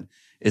God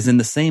is in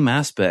the same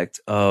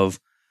aspect of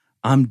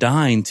I'm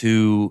dying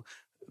to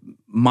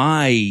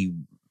my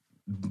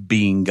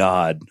being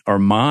God or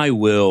my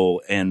will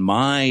and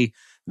my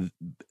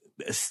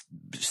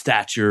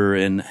stature.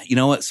 And you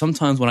know what?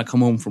 Sometimes when I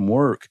come home from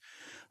work,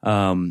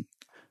 the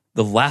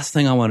last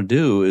thing I want to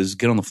do is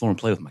get on the floor and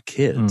play with my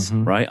kids,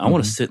 right? I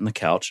want to sit in the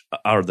couch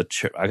or the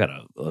chair. I got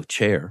a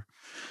chair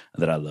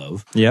that I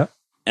love. Yeah.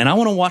 And I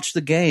want to watch the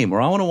game or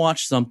I want to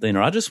watch something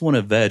or I just want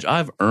to veg.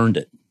 I've earned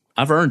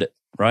it,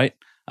 right?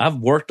 I've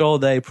worked all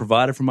day,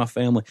 provided for my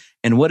family.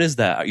 And what is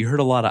that? You heard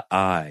a lot of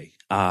I.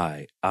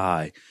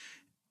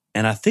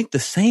 And I think the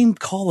same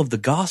call of the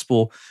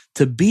gospel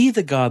to be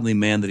the godly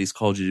man that he's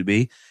called you to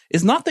be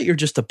is not that you're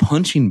just a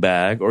punching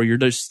bag or you're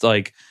just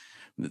like,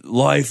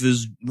 life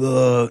is,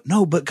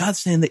 no, but God's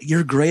saying that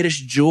your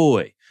greatest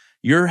joy,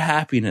 your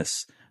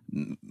happiness,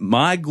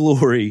 my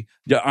glory,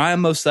 I am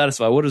most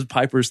satisfied. What is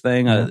Piper's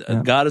thing?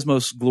 God is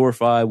most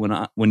glorified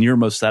when you're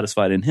most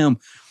satisfied in him.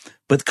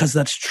 But because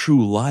that's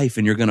true life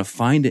and you're going to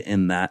find it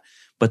in that.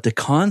 But the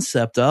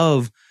concept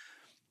of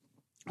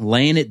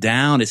laying it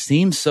down, it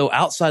seems so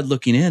outside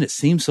looking in, it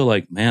seems so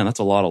like, man, that's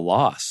a lot of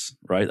loss,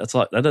 right?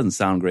 That doesn't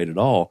sound great at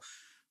all.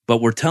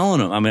 But we're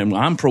telling them,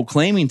 I'm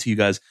proclaiming to you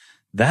guys,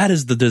 that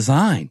is the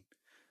design.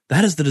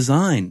 That is the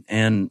design.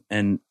 And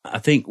I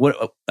think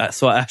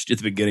so I asked you at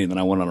the beginning, then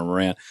I went on a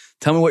rant.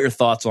 Tell me what your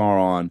thoughts are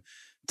on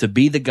to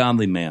be the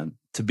godly man,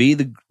 to be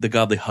the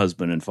godly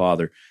husband and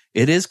father.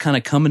 It is kind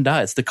of come and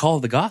die. It's the call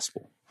of the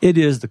gospel. It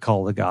is the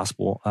call of the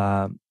gospel.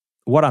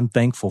 What I'm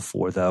thankful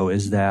for, though,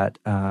 is that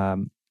I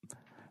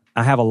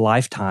have a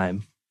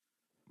lifetime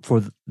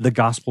for the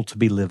gospel to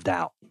be lived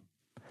out.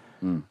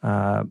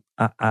 I'm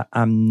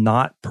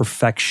not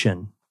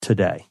perfection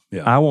today.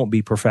 Yeah. I won't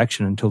be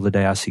perfection until the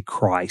day I see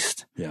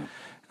Christ. Yeah.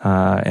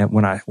 And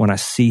when I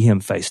see him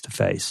face to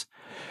face.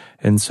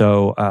 And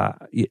so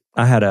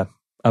I had a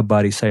a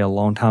buddy say a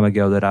long time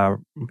ago that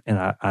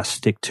I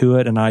stick to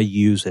it and I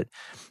use it.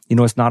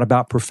 It's not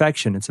about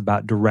perfection. It's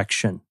about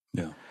direction.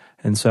 Yeah.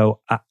 And so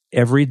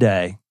every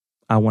day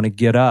I want to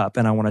get up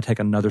and I want to take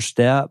another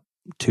step,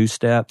 2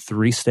 steps,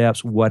 3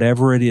 steps,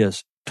 whatever it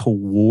is,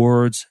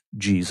 towards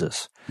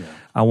Jesus. Yeah.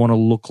 I want to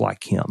look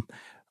like him.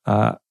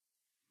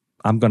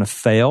 I'm going to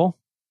fail,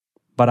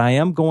 but I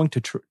am going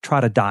to try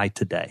to die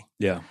today.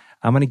 Yeah.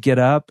 I'm going to get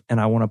up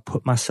and I want to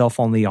put myself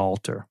on the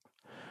altar.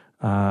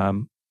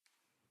 So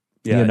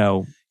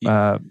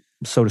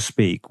to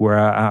speak, where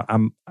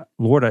I'm,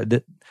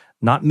 Lord,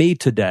 not me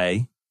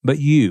today, but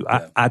you.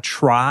 Yeah. I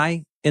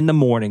try in the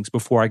mornings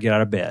before I get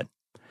out of bed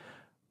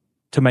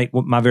to make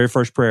my very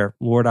first prayer,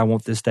 Lord, I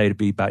want this day to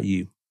be about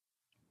you.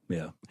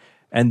 Yeah.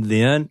 And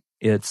then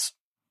it's,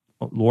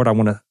 Lord, I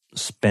want to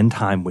spend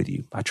time with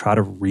you. I try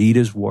to read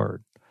his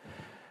word.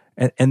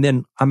 And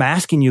then I'm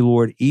asking you,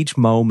 Lord, each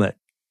moment,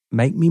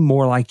 make me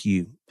more like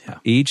you. Yeah.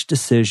 Each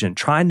decision,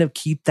 trying to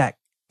keep that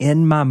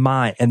in my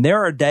mind. And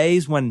there are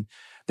days when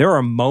there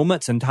are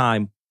moments in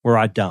time where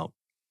I don't.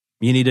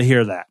 You need to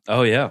hear that.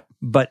 Oh, yeah.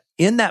 But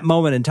in that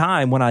moment in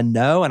time, when I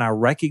know and I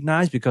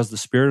recognize because the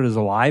Spirit is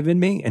alive in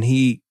me and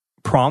he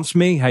prompts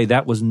me, hey,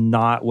 that was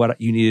not what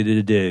you needed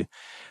to do,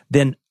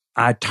 then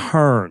I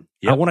turn.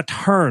 Yep. I want to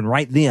turn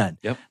right then.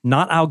 Yep.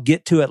 Not I'll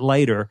get to it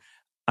later.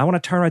 I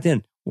want to turn right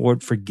then.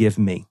 Lord, forgive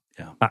me.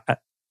 Yeah.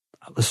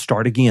 Let's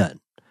start again.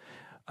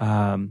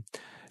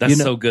 That's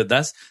so good.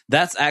 That's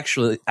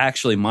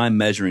actually my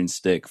measuring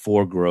stick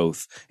for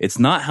growth. It's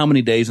not how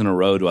many days in a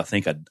row do I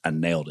think I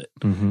nailed it.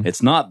 Mm-hmm.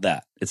 It's not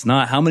that. It's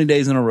not how many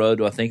days in a row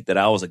do I think that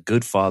I was a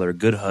good father,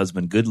 good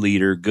husband, good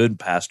leader, good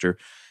pastor.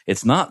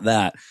 It's not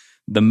that.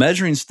 The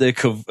measuring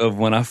stick of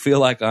when I feel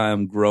like I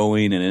am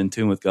growing and in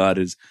tune with God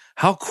is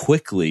how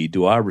quickly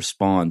do I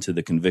respond to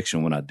the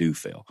conviction when I do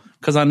fail?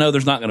 Because I know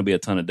there's not going to be a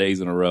ton of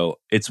days in a row.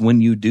 It's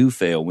when you do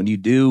fail, when you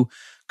do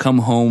come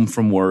home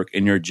from work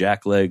and you're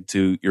jackleg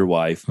to your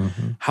wife,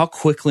 how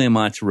quickly am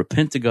I to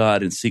repent to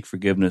God and seek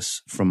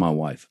forgiveness from my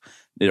wife?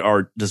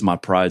 Or does my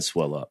pride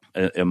swell up?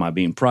 Am I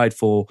being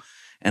prideful?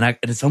 And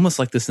it's almost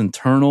like this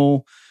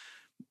internal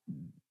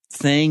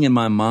thing in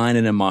my mind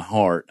and in my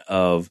heart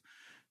of,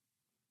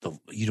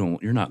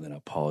 you're not going to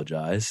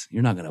apologize.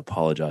 You're not going to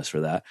apologize for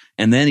that.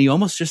 And then you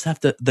almost just have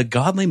to, the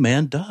godly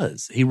man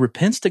does. He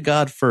repents to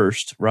God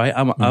first, right?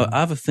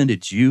 I've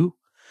offended you.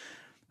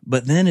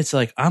 But then it's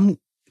like, I'm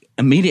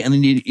immediately,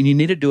 and you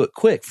need to do it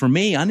quick. For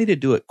me, I need to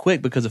do it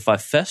quick because if I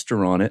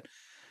fester on it,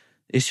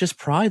 it's just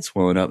pride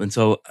swelling up. And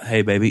so,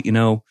 hey, baby,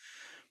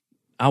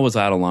 I was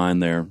out of line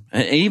there.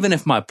 And even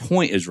if my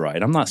point is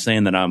right, I'm not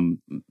saying that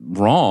I'm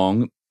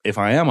wrong. If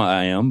I am,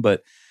 I am.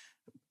 But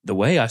the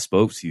way I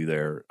spoke to you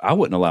there, I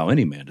wouldn't allow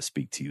any man to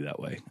speak to you that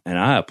way. And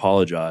I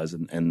apologize.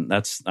 And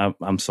that's,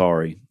 I'm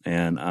sorry.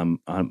 And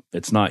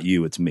it's not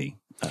you, it's me.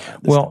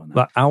 But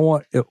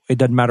it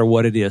doesn't matter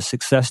what it is.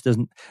 Success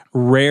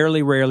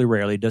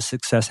rarely does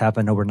success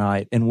happen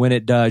overnight. And when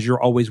it does, you're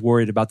always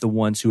worried about the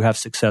ones who have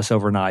success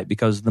overnight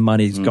because the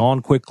money's gone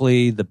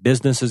quickly, the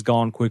business is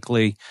gone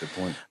quickly. Good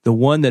point. The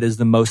one that is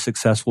the most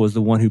successful is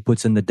the one who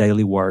puts in the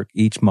daily work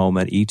each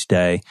moment, each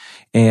day.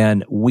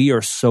 And we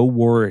are so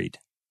worried.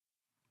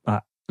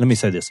 Let me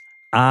say this.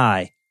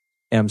 I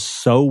am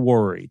so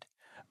worried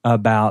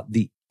about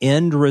the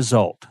end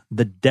result,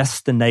 the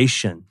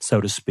destination,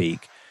 so to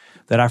speak,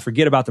 that I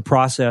forget about the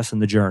process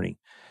and the journey.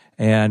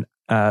 And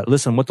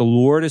listen, what the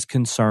Lord is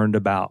concerned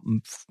about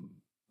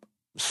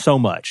so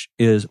much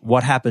is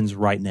what happens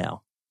right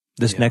now,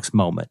 this next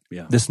moment,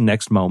 this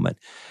next moment.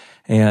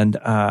 And,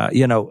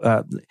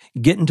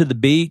 getting to the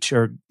beach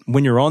or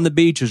when you're on the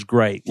beach is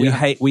great.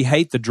 Yeah. We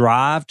hate the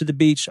drive to the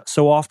beach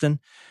so often,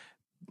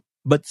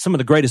 but some of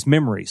the greatest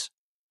memories,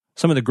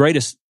 some of the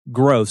greatest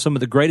growth, some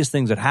of the greatest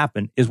things that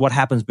happen is what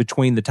happens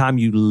between the time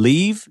you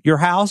leave your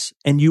house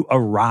and you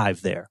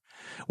arrive there.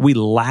 We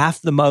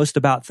laugh the most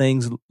about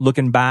things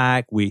looking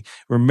back. We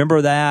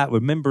remember that,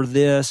 remember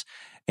this,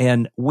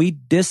 and we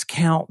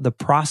discount the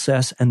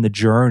process and the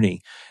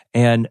journey.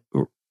 And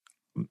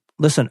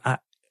listen,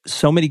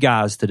 so many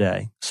guys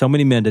today, so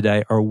many men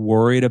today are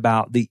worried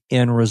about the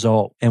end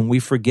result, and we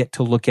forget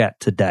to look at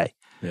today.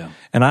 Yeah.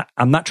 And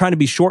I'm not trying to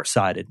be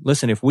short-sighted.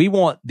 Listen, if we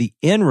want the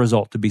end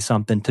result to be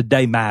something,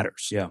 today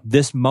matters. Yeah.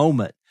 This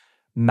moment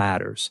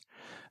matters.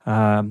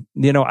 I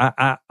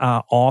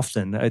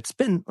often, it's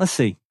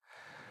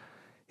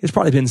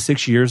probably been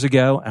 6 years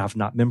ago. I've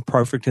not been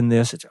perfect in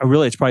this. It's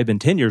probably been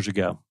 10 years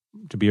ago,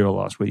 to be real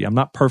honest with you. I'm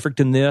not perfect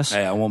in this.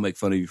 Hey, I won't make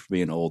fun of you for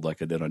being old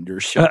like I did on your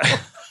show.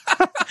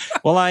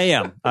 Well, I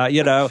am.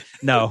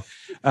 No.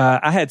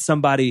 I had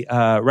somebody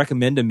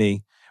recommend to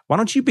me, why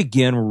don't you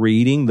begin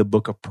reading the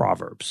book of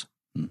Proverbs?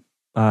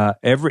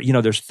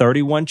 There's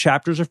 31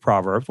 chapters of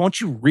Proverbs. Why don't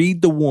you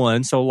read the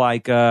one? So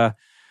like,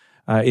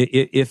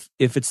 if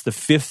it's the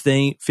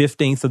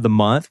 15th of the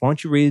month, why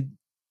don't you read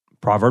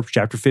Proverbs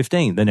chapter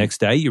 15? The next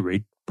day you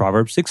read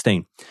Proverbs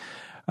 16.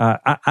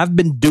 I've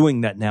been doing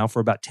that now for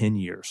about 10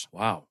 years.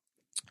 Wow.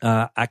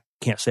 I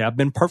can't say I've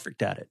been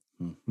perfect at it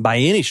by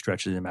any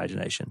stretch of the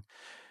imagination,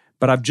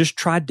 but I've just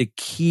tried to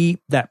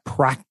keep that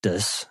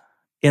practice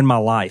in my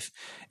life.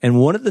 And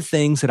one of the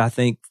things that I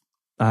think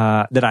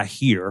that I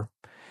hear,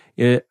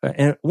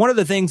 and one of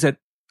the things that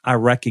I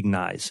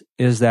recognize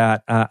is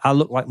that I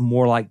look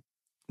more like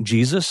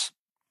Jesus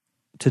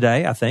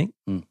today, I think.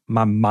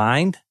 My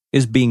mind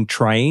is being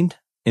trained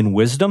in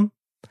wisdom.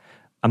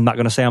 I'm not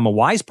going to say I'm a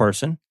wise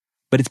person,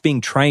 but it's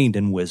being trained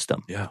in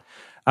wisdom. Yeah.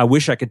 I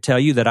wish I could tell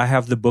you that I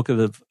have the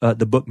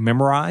book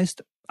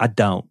memorized. I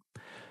don't.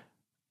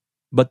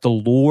 But the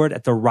Lord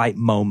at the right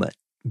moment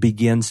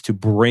begins to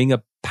bring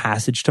a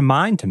passage to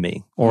mind to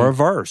me, or a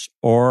verse,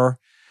 or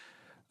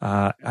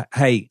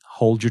hey,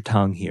 hold your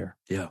tongue here.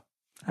 Yeah.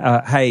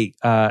 Hey,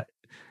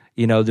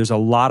 there's a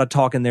lot of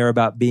talk in there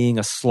about being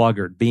a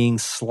sluggard, being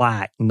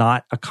slack,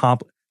 not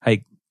accomplished.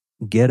 Hey,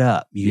 get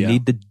up. You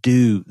need to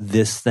do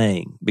this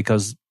thing,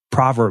 because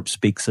Proverbs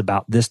speaks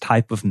about this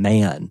type of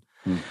man.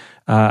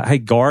 Hey,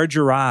 guard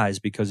your eyes,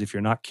 because if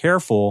you're not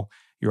careful,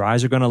 your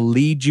eyes are going to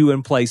lead you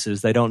in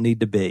places they don't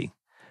need to be.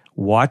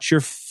 Watch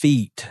your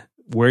feet,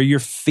 where your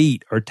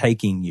feet are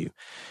taking you.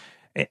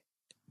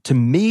 To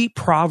me,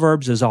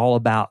 Proverbs is all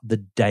about the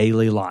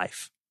daily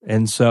life.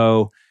 And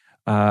so,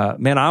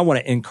 man, I want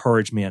to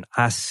encourage men.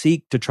 I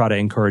seek to try to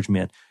encourage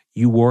men.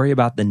 You worry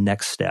about the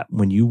next step.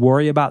 When you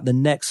worry about the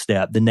next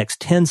step, the next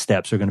 10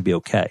 steps are going to be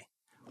okay.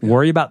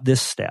 Worry about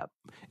this step.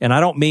 And I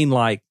don't mean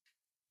like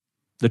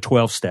the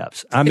 12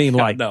 steps. I mean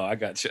like, no, I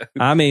got you.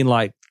 I mean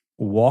like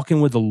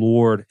walking with the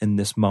Lord in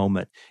this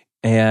moment.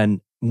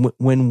 And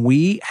when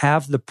we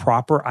have the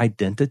proper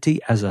identity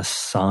as a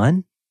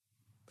son,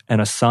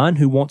 and a son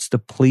who wants to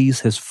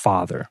please his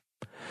father,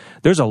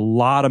 there's a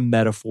lot of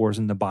metaphors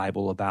in the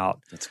Bible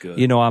about, that's good.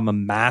 I'm a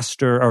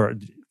master, or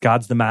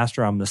God's the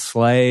master, I'm the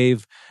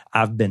slave,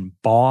 I've been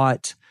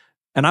bought,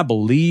 and I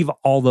believe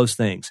all those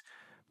things.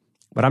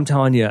 But I'm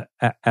telling you,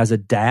 as a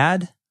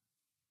dad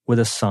with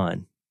a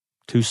son,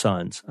 2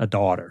 sons, a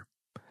daughter,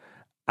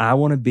 I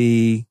want to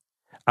be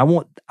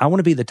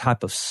the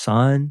type of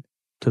son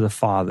to the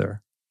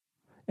father,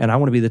 and I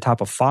want to be the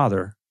type of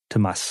father to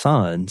my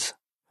sons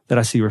that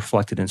I see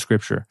reflected in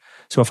Scripture.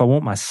 So if I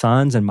want my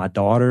sons and my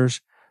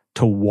daughters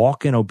to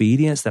walk in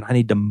obedience, then I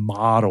need to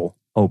model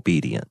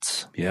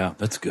obedience. Yeah,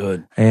 that's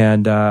good.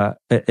 And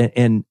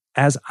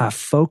as I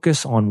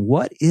focus on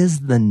what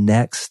is the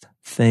next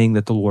thing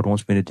that the Lord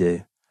wants me to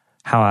do,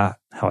 how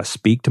I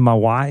speak to my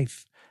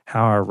wife,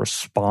 how I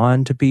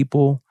respond to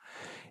people,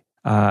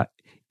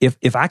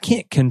 if I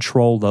can't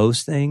control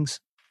those things,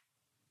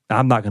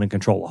 I'm not going to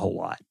control a whole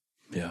lot.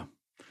 Yeah.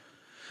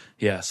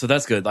 Yeah, so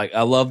that's good. Like,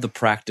 I love the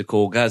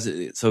practical guys.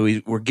 So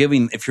we're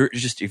giving, if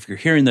you're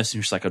hearing this and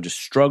you're just like, I'm just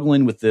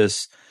struggling with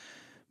this,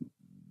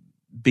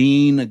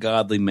 being a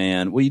godly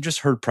man. Well, you just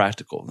heard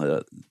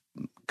practical.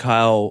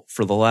 Kyle,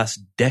 for the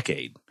last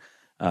decade,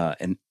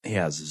 and he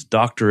has his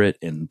doctorate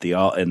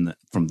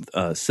from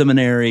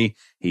seminary.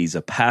 He's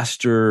a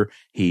pastor.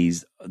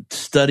 He's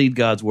studied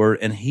God's word,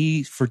 and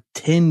he for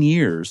 10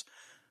 years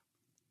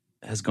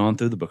has gone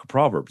through the book of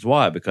Proverbs.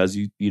 Why? Because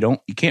you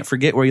can't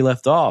forget where you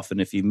left off.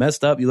 And if you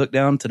messed up, you look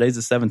down, today's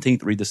the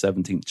 17th, read the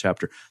 17th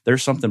chapter.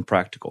 There's something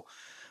practical.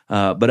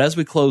 But as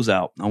we close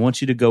out, I want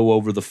you to go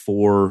over the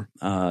 4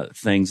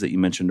 things that you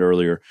mentioned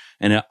earlier.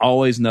 And I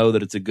always know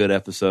that it's a good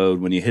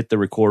episode when you hit the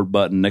record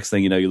button. Next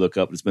thing you know, you look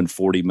up, it's been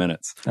 40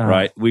 minutes,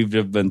 right?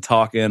 We've been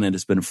talking and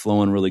it's been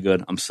flowing really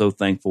good. I'm so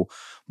thankful.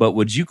 But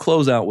would you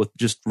close out with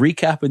just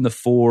recapping the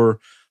 4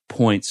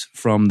 points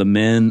from the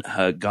men,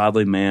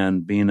 godly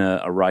man, being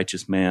a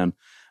righteous man,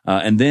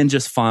 and then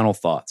just final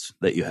thoughts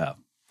that you have?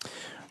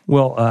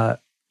 Well,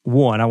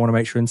 one, I want to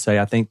make sure and say,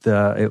 I think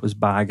it was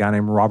by a guy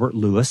named Robert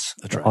Lewis,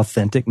 That's right.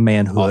 Authentic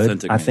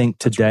Manhood. I think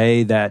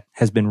today that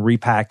has been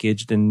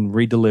repackaged and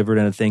redelivered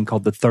in a thing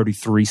called the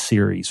 33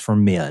 series for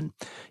men.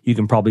 You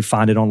can probably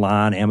find it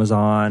online,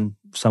 Amazon,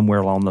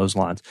 somewhere along those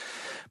lines.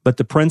 But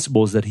the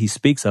principles that he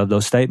speaks of,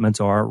 those statements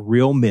are: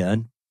 real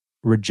men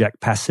reject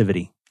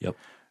passivity. Yep.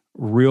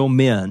 Real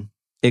men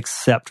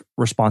accept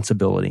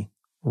responsibility.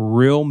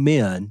 Real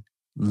men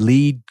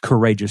lead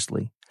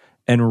courageously.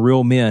 And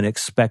real men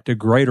expect a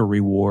greater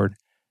reward,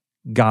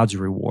 God's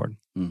reward.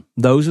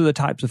 Those are the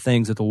types of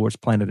things that the Lord's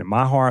planted in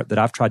my heart that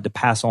I've tried to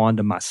pass on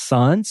to my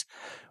sons.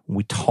 When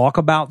we talk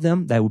about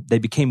them, they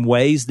became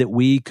ways that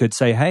we could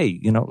say, hey,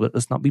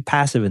 let's not be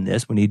passive in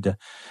this.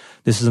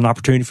 This is an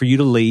opportunity for you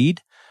to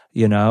lead.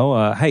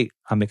 Hey,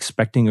 I'm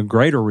expecting a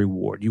greater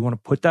reward. You want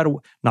to put that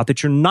away. Not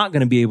that you're not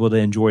going to be able to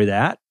enjoy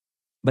that,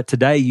 but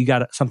today you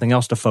got something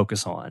else to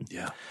focus on.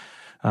 Yeah.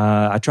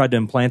 I tried to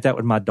implant that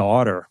with my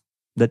daughter,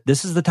 that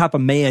this is the type of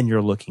man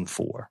you're looking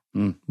for,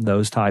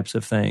 those types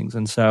of things.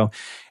 And so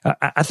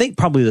I think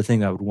probably the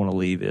thing I would want to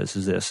leave is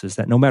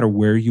that no matter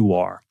where you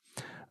are,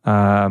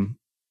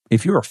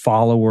 if you're a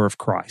follower of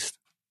Christ,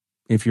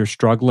 if you're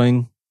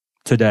struggling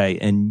today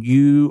and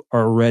you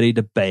are ready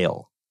to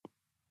bail,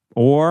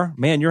 or,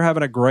 man, you're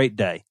having a great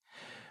day,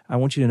 I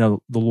want you to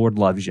know the Lord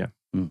loves you.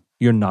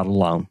 You're not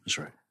alone. That's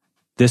right.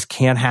 This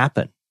can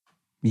happen.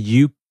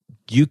 You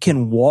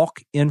can walk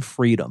in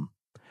freedom.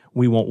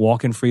 We won't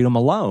walk in freedom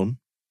alone.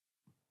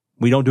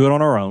 We don't do it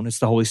on our own. It's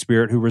the Holy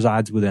Spirit who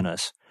resides within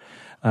us.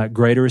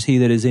 Greater is He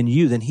that is in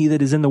you than he that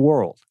is in the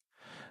world.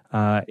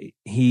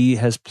 He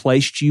has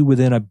placed you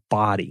within a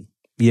body.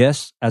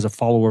 Yes, as a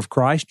follower of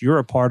Christ, you're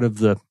a part of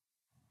the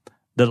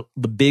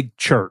big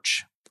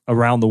church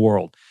around the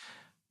world.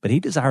 But he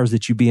desires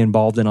that you be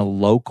involved in a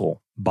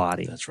local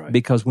body. That's right.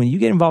 Because when you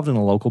get involved in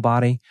a local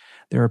body,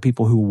 there are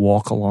people who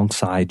walk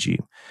alongside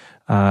you.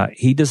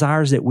 He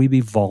desires that we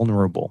be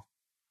vulnerable.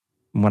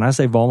 When I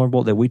say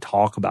vulnerable, that we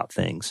talk about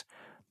things.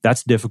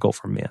 That's difficult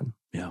for men.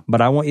 Yeah.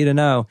 But I want you to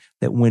know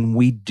that when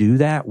we do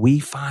that, we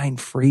find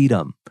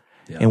freedom.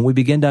 Yeah. And we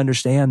begin to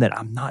understand that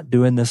I'm not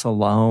doing this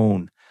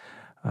alone.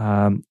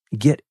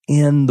 Get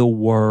in the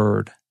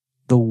Word.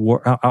 The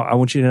Word. I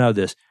want you to know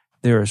this.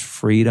 There is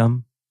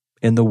freedom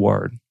in the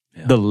Word.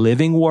 Yeah. The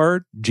living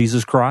Word,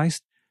 Jesus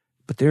Christ,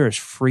 but there is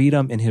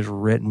freedom in His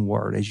written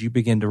Word as you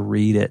begin to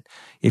read it.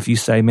 If you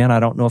say, man,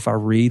 I don't know if I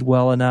read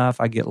well enough,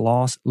 I get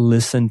lost,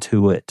 listen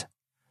to it.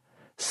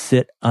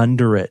 Sit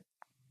under it.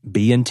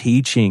 Be in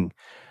teaching.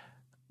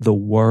 The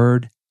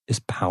Word is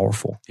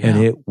powerful,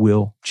 and it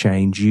will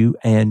change you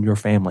and your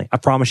family. I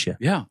promise you.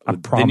 Yeah. I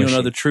promise then you'll know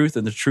you. the truth,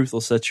 and the truth will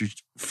set you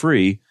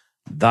free.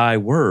 Thy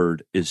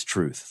word is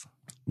truth.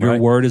 Your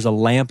word is a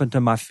lamp unto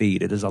my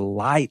feet. It is a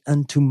light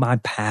unto my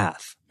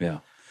path. Yeah.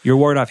 Your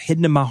word I've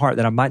hidden in my heart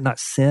that I might not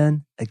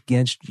sin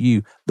against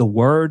you. The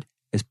word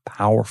is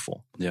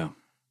powerful. Yeah.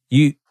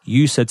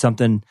 You said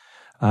something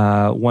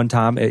one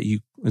time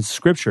in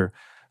Scripture.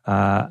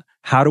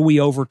 How do we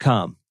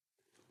overcome?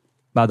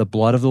 By the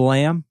blood of the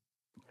Lamb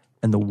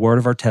and the word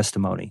of our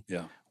testimony.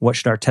 Yeah. What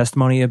should our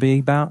testimony be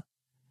about?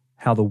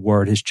 How the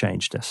word has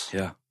changed us.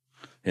 Yeah.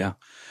 Yeah.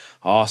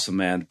 Awesome,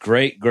 man.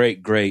 Great.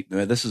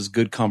 Man, this is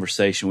good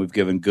conversation. We've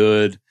given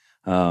good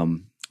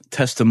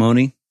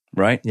testimony,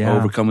 right? Yeah.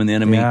 Overcoming the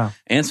enemy, Yeah.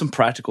 and some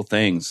practical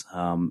things.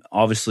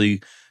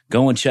 Obviously,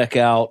 go and check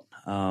out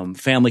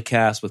Family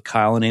Cast with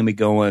Kyle and Amy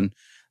Goen.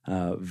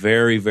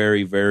 Very,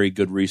 very, very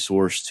good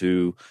resource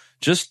to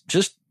just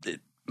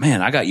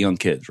man, I got young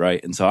kids,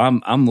 right? And so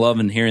I'm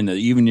loving hearing that.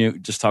 Even you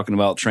just talking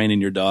about training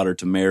your daughter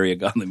to marry a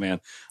godly man.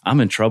 I'm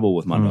in trouble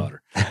with my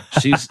daughter.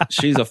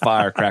 She's a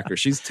firecracker.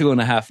 She's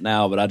 2.5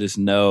 now, but I just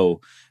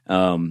know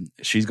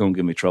she's going to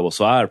give me trouble.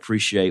 So I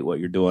appreciate what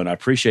you're doing. I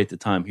appreciate the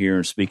time here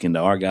and speaking to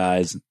our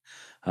guys.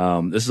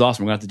 This is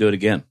awesome. We're going to have to do it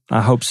again.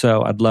 I hope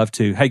so. I'd love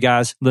to. Hey,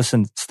 guys,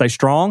 listen, stay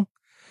strong,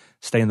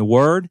 stay in the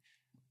Word,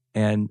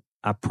 and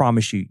I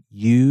promise you,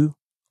 you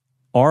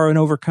are an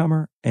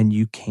overcomer and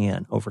you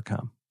can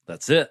overcome.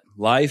 That's it.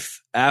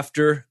 Life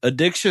after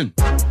addiction.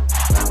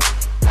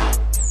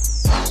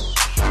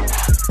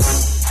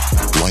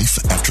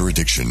 Life After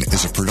Addiction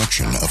is a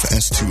production of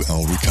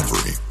S2L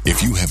Recovery.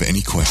 If you have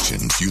any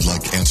questions you'd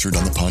like answered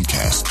on the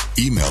podcast,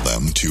 email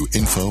them to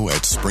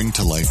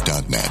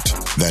info@springtolife.net.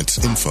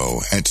 That's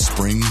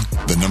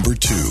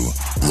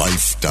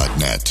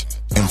info@spring2life.net.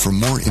 And for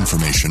more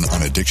information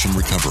on addiction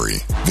recovery,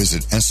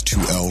 visit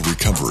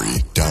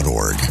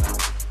s2lrecovery.org.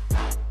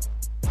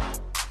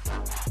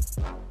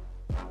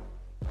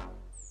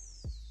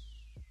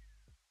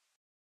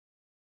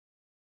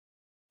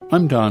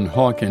 I'm Don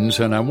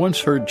Hawkins, and I once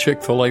heard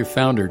Chick-fil-A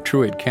founder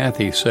Truett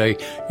Cathy say,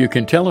 you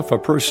can tell if a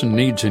person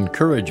needs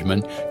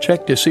encouragement,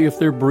 check to see if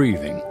they're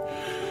breathing.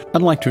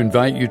 I'd like to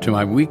invite you to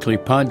my weekly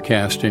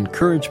podcast,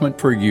 Encouragement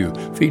for You,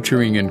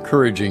 featuring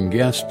encouraging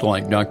guests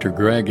like Dr.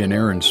 Greg and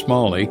Aaron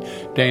Smalley,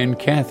 Dan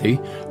Cathy,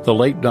 the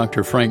late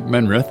Dr. Frank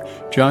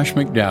Menrith, Josh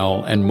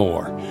McDowell, and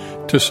more.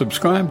 To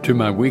subscribe to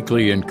my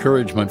weekly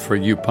Encouragement for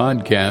You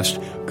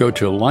podcast, go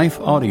to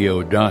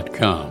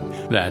lifeaudio.com.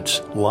 That's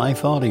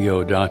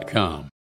lifeaudio.com.